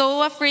was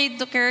so afraid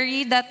to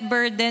carry that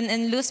burden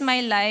and lose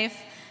my life,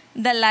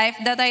 the life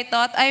that I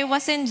thought I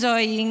was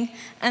enjoying,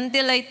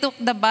 until I took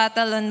the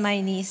battle on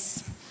my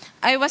knees.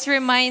 I was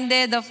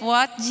reminded of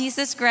what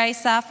Jesus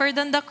Christ suffered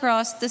on the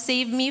cross to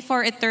save me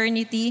for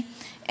eternity,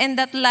 and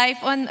that life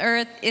on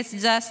earth is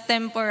just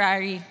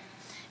temporary.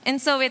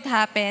 And so it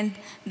happened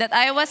that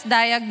I was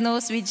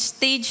diagnosed with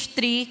stage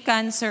 3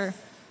 cancer.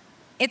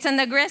 It's an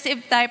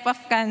aggressive type of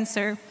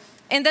cancer.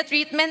 And the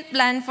treatment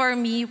plan for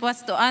me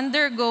was to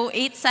undergo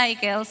 8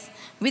 cycles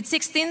with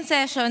 16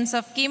 sessions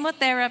of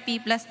chemotherapy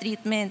plus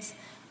treatments.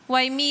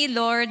 Why me,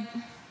 Lord?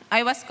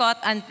 I was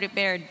caught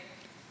unprepared.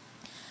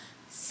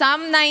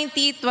 Psalm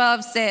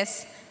 90:12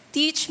 says,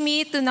 "Teach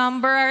me to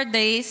number our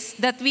days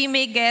that we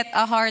may get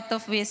a heart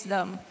of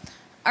wisdom."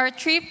 Our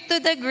trip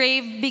to the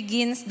grave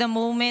begins the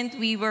moment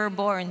we were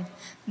born.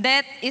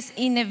 Death is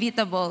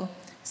inevitable,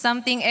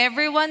 something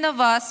every one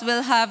of us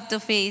will have to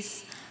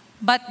face.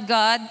 But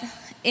God,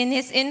 in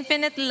His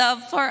infinite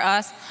love for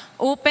us,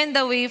 opened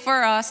the way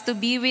for us to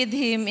be with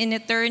Him in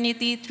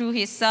eternity through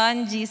His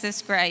Son,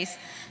 Jesus Christ.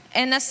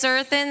 And as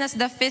certain as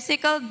the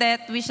physical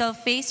death we shall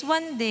face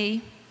one day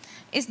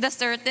is the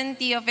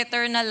certainty of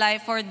eternal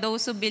life for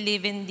those who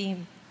believe in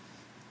Him.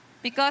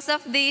 Because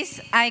of this,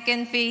 I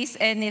can face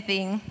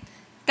anything.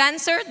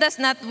 Cancer does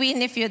not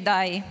win if you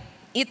die.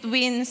 It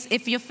wins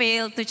if you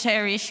fail to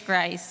cherish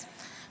Christ.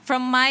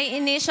 From my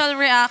initial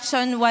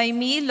reaction, "Why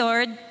me,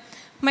 Lord?"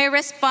 my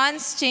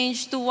response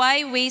changed to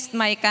 "Why waste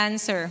my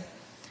cancer?"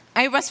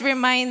 I was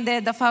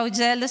reminded of how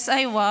jealous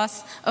I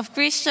was of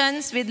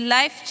Christians with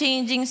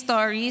life-changing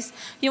stories,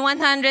 yung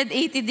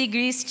 180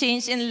 degrees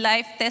change in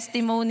life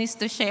testimonies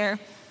to share.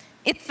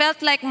 It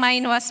felt like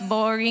mine was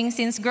boring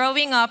since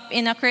growing up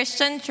in a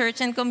Christian church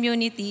and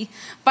community,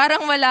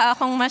 parang wala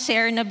akong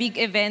ma-share na big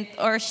event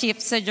or shift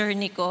sa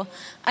journey ko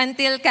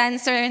until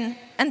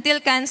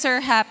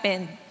cancer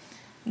happened.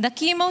 The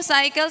chemo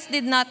cycles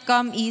did not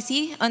come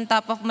easy. On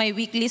top of my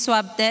weekly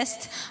swab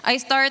test,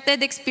 I started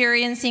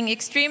experiencing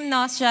extreme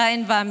nausea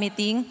and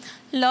vomiting,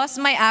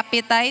 lost my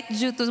appetite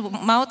due to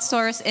mouth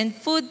sores, and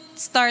food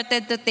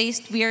started to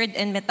taste weird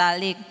and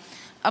metallic.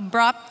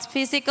 Abrupt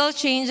physical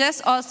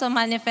changes also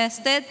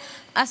manifested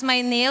as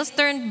my nails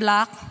turned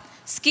black,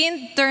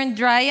 skin turned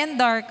dry and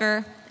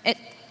darker,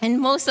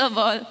 and most of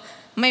all,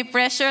 my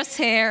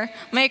precious hair,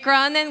 my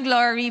crown and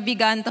glory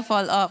began to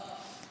fall off.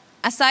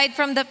 Aside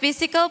from the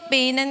physical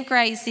pain and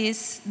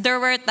crisis, there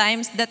were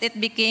times that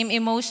it became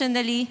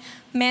emotionally,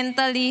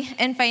 mentally,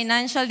 and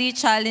financially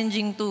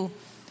challenging too.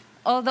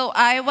 Although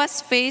I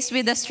was faced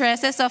with the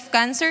stresses of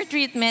cancer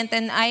treatment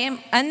and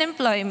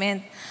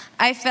unemployment,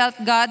 I felt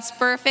God's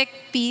perfect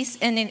peace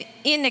and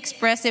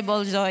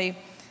inexpressible joy.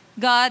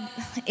 God,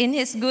 in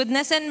His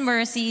goodness and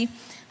mercy,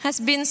 has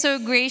been so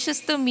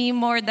gracious to me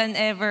more than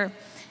ever.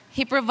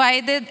 He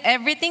provided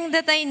everything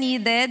that I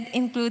needed,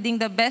 including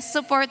the best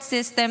support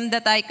system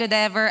that I could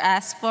ever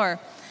ask for.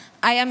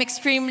 I am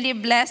extremely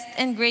blessed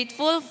and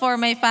grateful for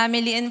my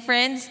family and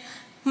friends,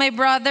 my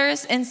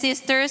brothers and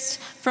sisters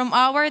from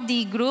our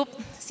D group,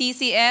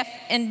 CCF,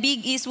 and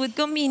Big Eastwood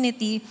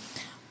community,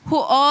 who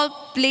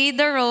all played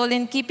a role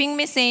in keeping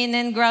me sane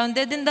and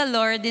grounded in the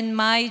Lord in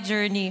my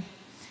journey.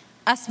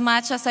 As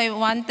much as I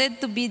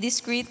wanted to be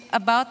discreet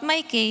about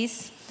my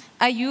case,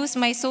 I used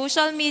my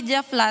social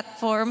media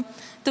platform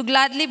to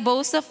gladly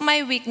boast of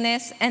my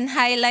weakness and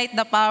highlight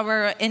the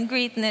power and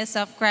greatness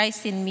of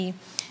Christ in me.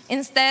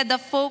 Instead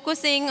of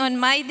focusing on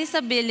my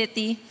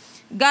disability,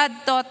 God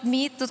taught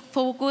me to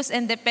focus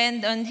and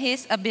depend on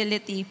His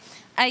ability.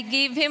 I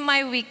gave Him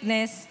my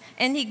weakness,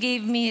 and He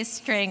gave me His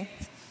strength.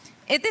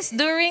 It is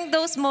during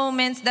those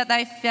moments that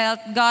I felt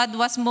God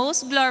was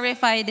most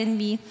glorified in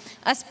me,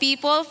 as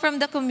people from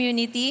the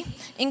community,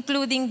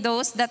 including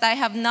those that I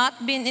have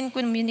not been in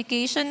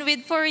communication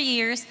with for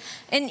years,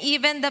 and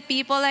even the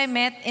people I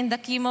met in the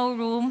chemo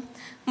room,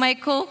 my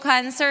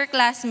co-cancer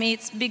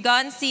classmates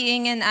began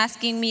seeing and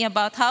asking me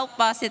about how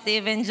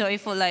positive and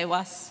joyful I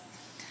was.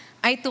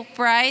 I took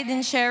pride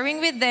in sharing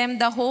with them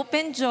the hope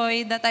and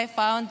joy that I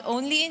found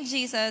only in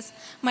Jesus,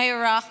 my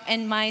rock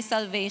and my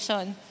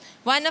salvation.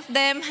 One of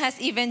them has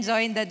even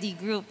joined the D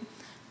group.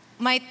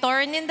 My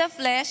thorn in the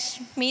flesh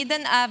made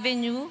an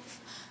avenue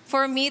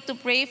for me to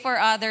pray for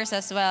others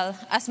as well.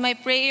 As my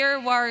prayer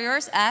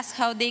warriors asked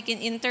how they can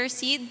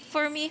intercede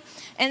for me,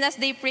 and as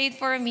they prayed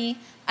for me,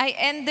 I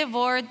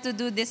endeavored to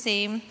do the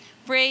same,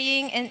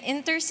 praying and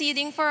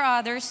interceding for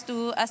others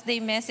too as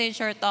they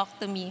message or talk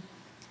to me.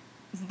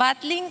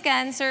 Battling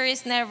cancer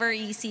is never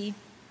easy.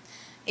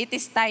 It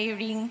is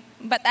tiring,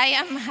 but I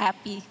am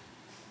happy.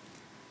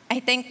 I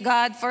thank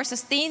God for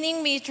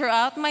sustaining me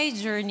throughout my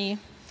journey.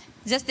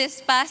 Just this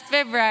past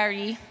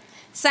February,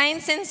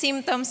 signs and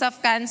symptoms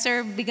of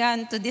cancer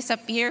began to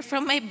disappear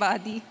from my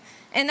body.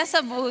 And as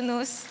a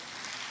bonus,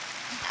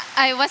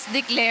 I was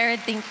declared,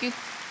 thank you,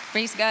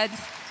 praise God.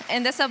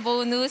 And as a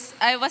bonus,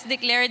 I was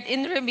declared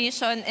in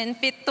remission and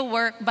fit to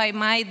work by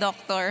my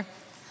doctor.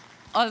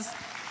 Also,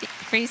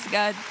 praise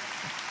God.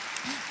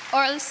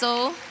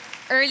 Also,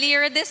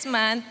 earlier this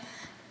month,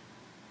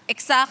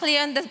 exactly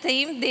on the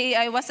same day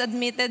I was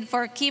admitted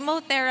for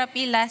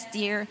chemotherapy last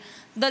year,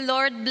 the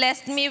Lord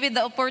blessed me with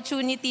the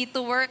opportunity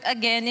to work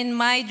again in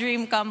my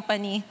dream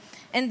company.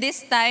 And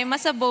this time,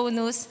 as a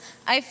bonus,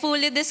 I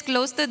fully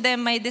disclosed to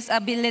them my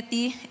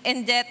disability,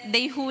 and yet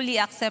they wholly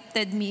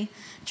accepted me.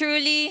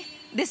 Truly,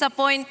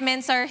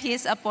 disappointments are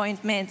His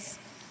appointments.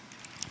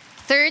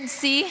 Third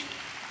C,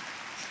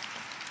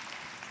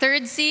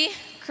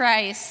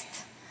 Christ.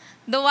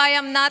 Though I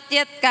am not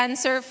yet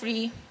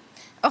cancer-free,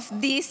 of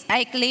this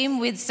I claim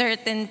with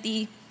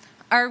certainty.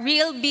 Our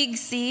real big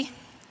C,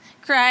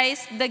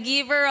 Christ, the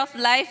giver of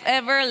life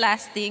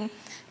everlasting,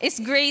 is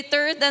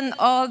greater than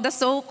all the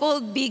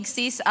so-called big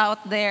C's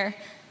out there.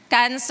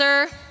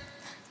 Cancer,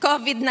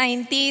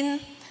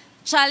 COVID-19,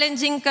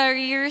 challenging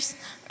careers,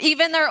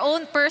 even our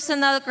own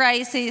personal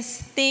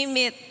crisis, name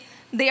it.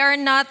 They are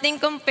nothing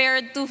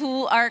compared to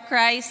who our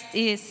Christ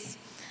is.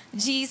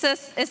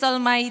 Jesus is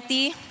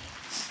almighty.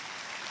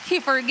 He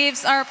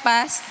forgives our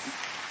past,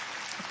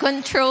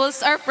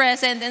 controls our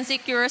present, and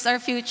secures our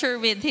future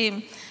with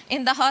Him.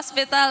 In the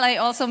hospital, I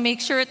also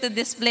make sure to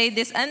display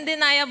this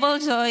undeniable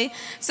joy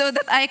so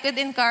that I could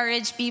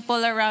encourage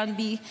people around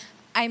me.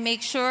 I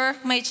make sure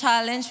my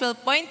challenge will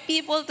point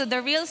people to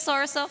the real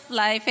source of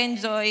life and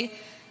joy,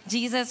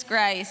 Jesus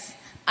Christ.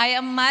 I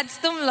am Mads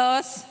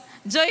Tumlos,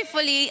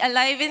 joyfully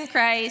alive in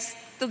Christ.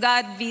 To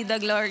God be the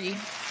glory.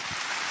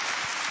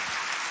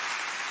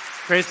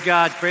 Praise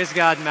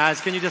God,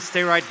 Mads. Can you just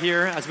stay right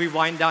here as we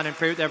wind down and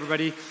pray with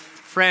everybody?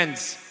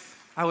 Friends,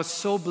 I was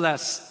so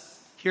blessed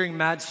hearing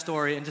Mad's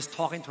story and just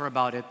talking to her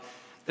about it,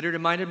 that it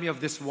reminded me of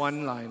this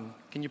one line.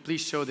 Can you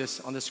please show this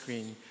on the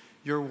screen?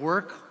 Your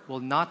work will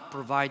not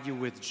provide you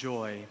with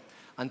joy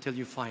until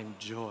you find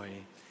joy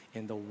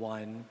in the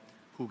one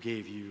who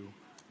gave you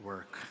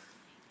work.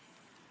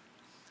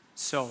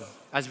 So,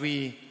 as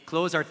we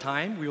close our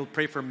time, we will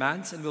pray for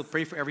Mads and we'll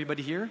pray for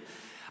everybody here.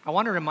 I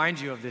want to remind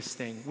you of this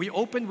thing. We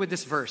opened with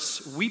this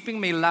verse, weeping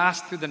may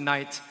last through the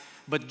night,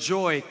 but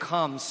joy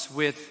comes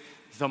with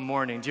the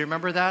morning. Do you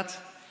remember that?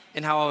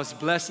 And how I was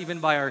blessed even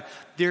by our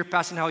dear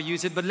pastor and how I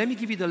use it. But let me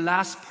give you the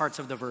last parts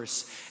of the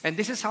verse. And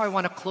this is how I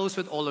want to close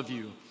with all of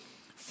you.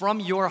 From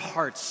your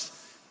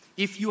hearts,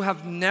 if you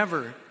have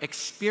never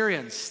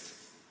experienced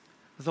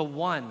the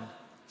one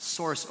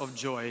source of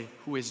joy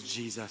who is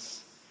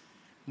Jesus,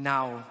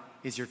 now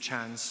is your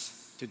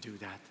chance to do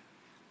that.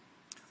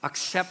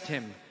 Accept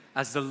Him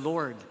as the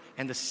Lord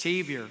and the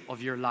Savior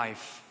of your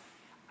life.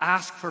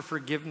 Ask for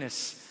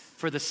forgiveness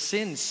for the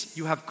sins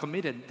you have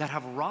committed that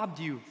have robbed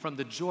you from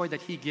the joy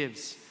that He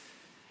gives.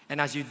 And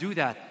as you do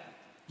that,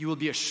 you will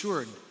be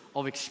assured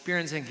of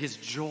experiencing His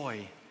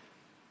joy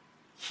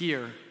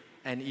here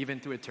and even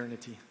through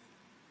eternity.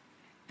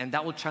 And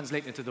that will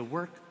translate into the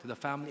work, to the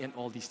family, and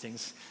all these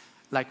things.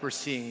 like we're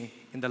seeing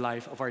in the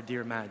life of our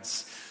dear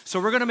Mads. So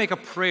we're going to make a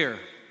prayer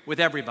with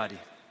everybody.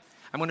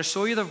 I'm going to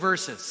show you the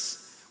verses.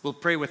 We'll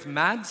pray with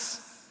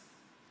Mads.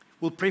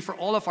 We'll pray for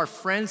all of our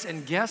friends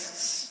and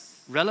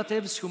guests,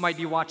 relatives who might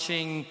be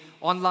watching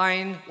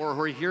online or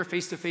who are here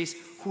face to face,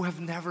 who have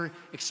never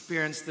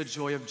experienced the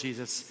joy of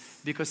Jesus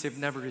because they've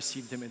never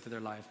received Him into their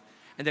life.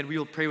 And then we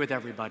will pray with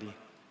everybody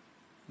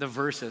the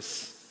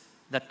verses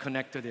that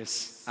connect to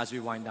this as we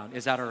wind down.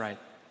 Is that all right?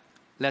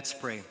 Let's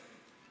pray.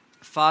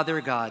 Father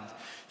God,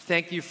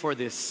 thank you for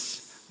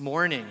this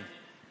morning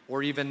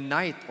or even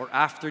night or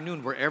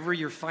afternoon, wherever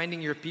you're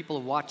finding your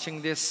people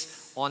watching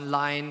this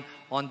online,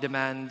 on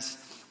demand.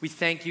 We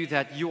thank you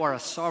that you are a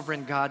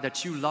sovereign God,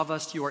 that you love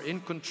us, you are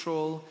in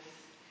control.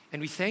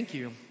 And we thank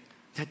you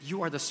that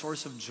you are the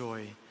source of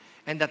joy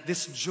and that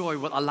this joy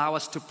will allow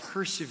us to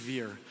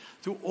persevere,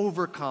 to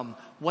overcome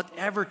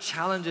whatever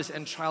challenges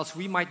and trials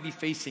we might be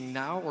facing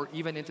now or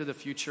even into the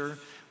future,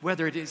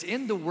 whether it is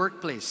in the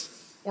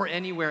workplace or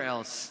anywhere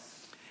else.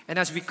 And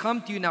as we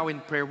come to you now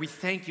in prayer, we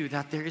thank you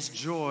that there is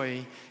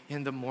joy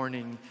in the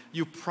morning.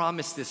 You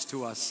promised this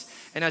to us.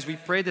 And as we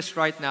pray this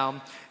right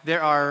now,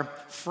 there are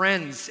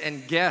friends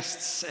and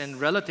guests and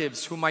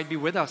relatives who might be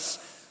with us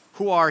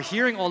who are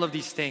hearing all of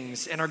these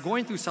things and are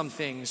going through some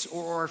things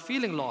or are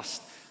feeling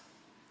lost.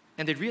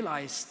 And they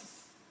realize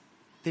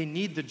they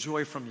need the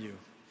joy from you.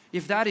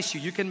 If that is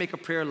you, you can make a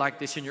prayer like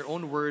this in your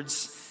own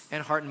words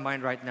and heart and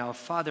mind right now.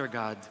 Father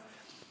God,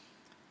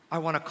 I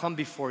want to come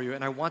before you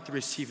and I want to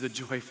receive the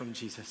joy from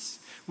Jesus.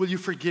 Will you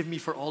forgive me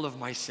for all of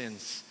my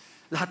sins?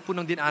 Lahat po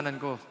ng dinanan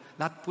ko,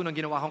 lahat po ng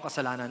ginawa kong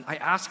kasalanan, I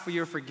ask for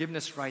your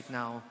forgiveness right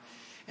now.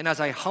 And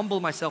as I humble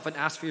myself and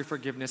ask for your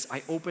forgiveness,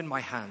 I open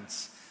my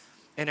hands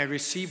and I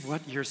receive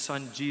what your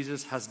Son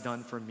Jesus has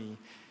done for me,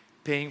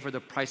 paying for the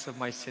price of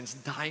my sins,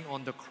 dying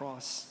on the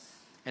cross.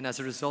 And as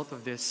a result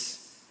of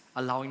this,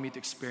 allowing me to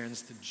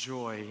experience the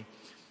joy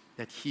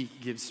that He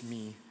gives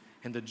me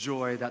and the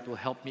joy that will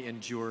help me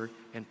endure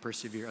and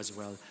persevere as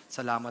well.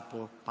 Salamat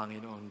po,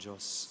 Panginoon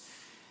Diyos.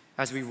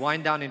 As we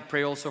wind down and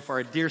pray also for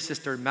our dear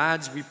sister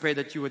Mads, we pray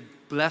that you would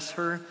bless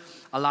her,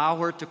 allow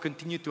her to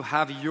continue to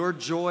have your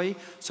joy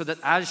so that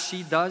as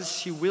she does,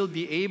 she will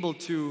be able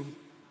to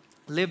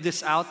live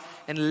this out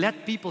and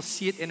let people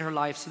see it in her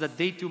life so that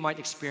they too might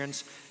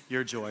experience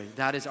your joy.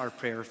 That is our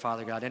prayer,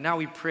 Father God. And now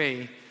we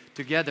pray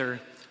together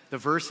the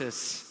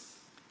verses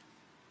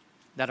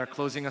that are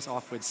closing us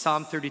off with.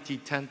 Psalm 33,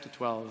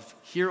 10-12.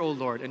 Hear, O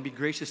Lord, and be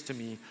gracious to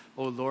me.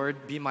 O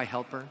Lord, be my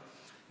helper.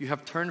 You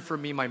have turned for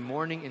me my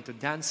mourning into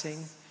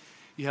dancing.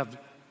 You have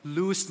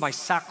loosed my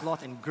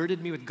sackcloth and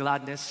girded me with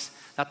gladness,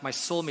 that my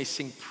soul may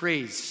sing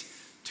praise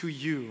to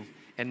you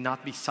and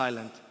not be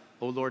silent.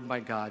 O Lord my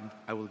God,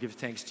 I will give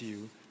thanks to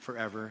you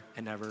forever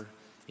and ever.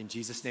 In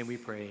Jesus' name we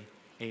pray.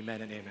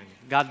 Amen and amen.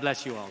 God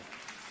bless you all.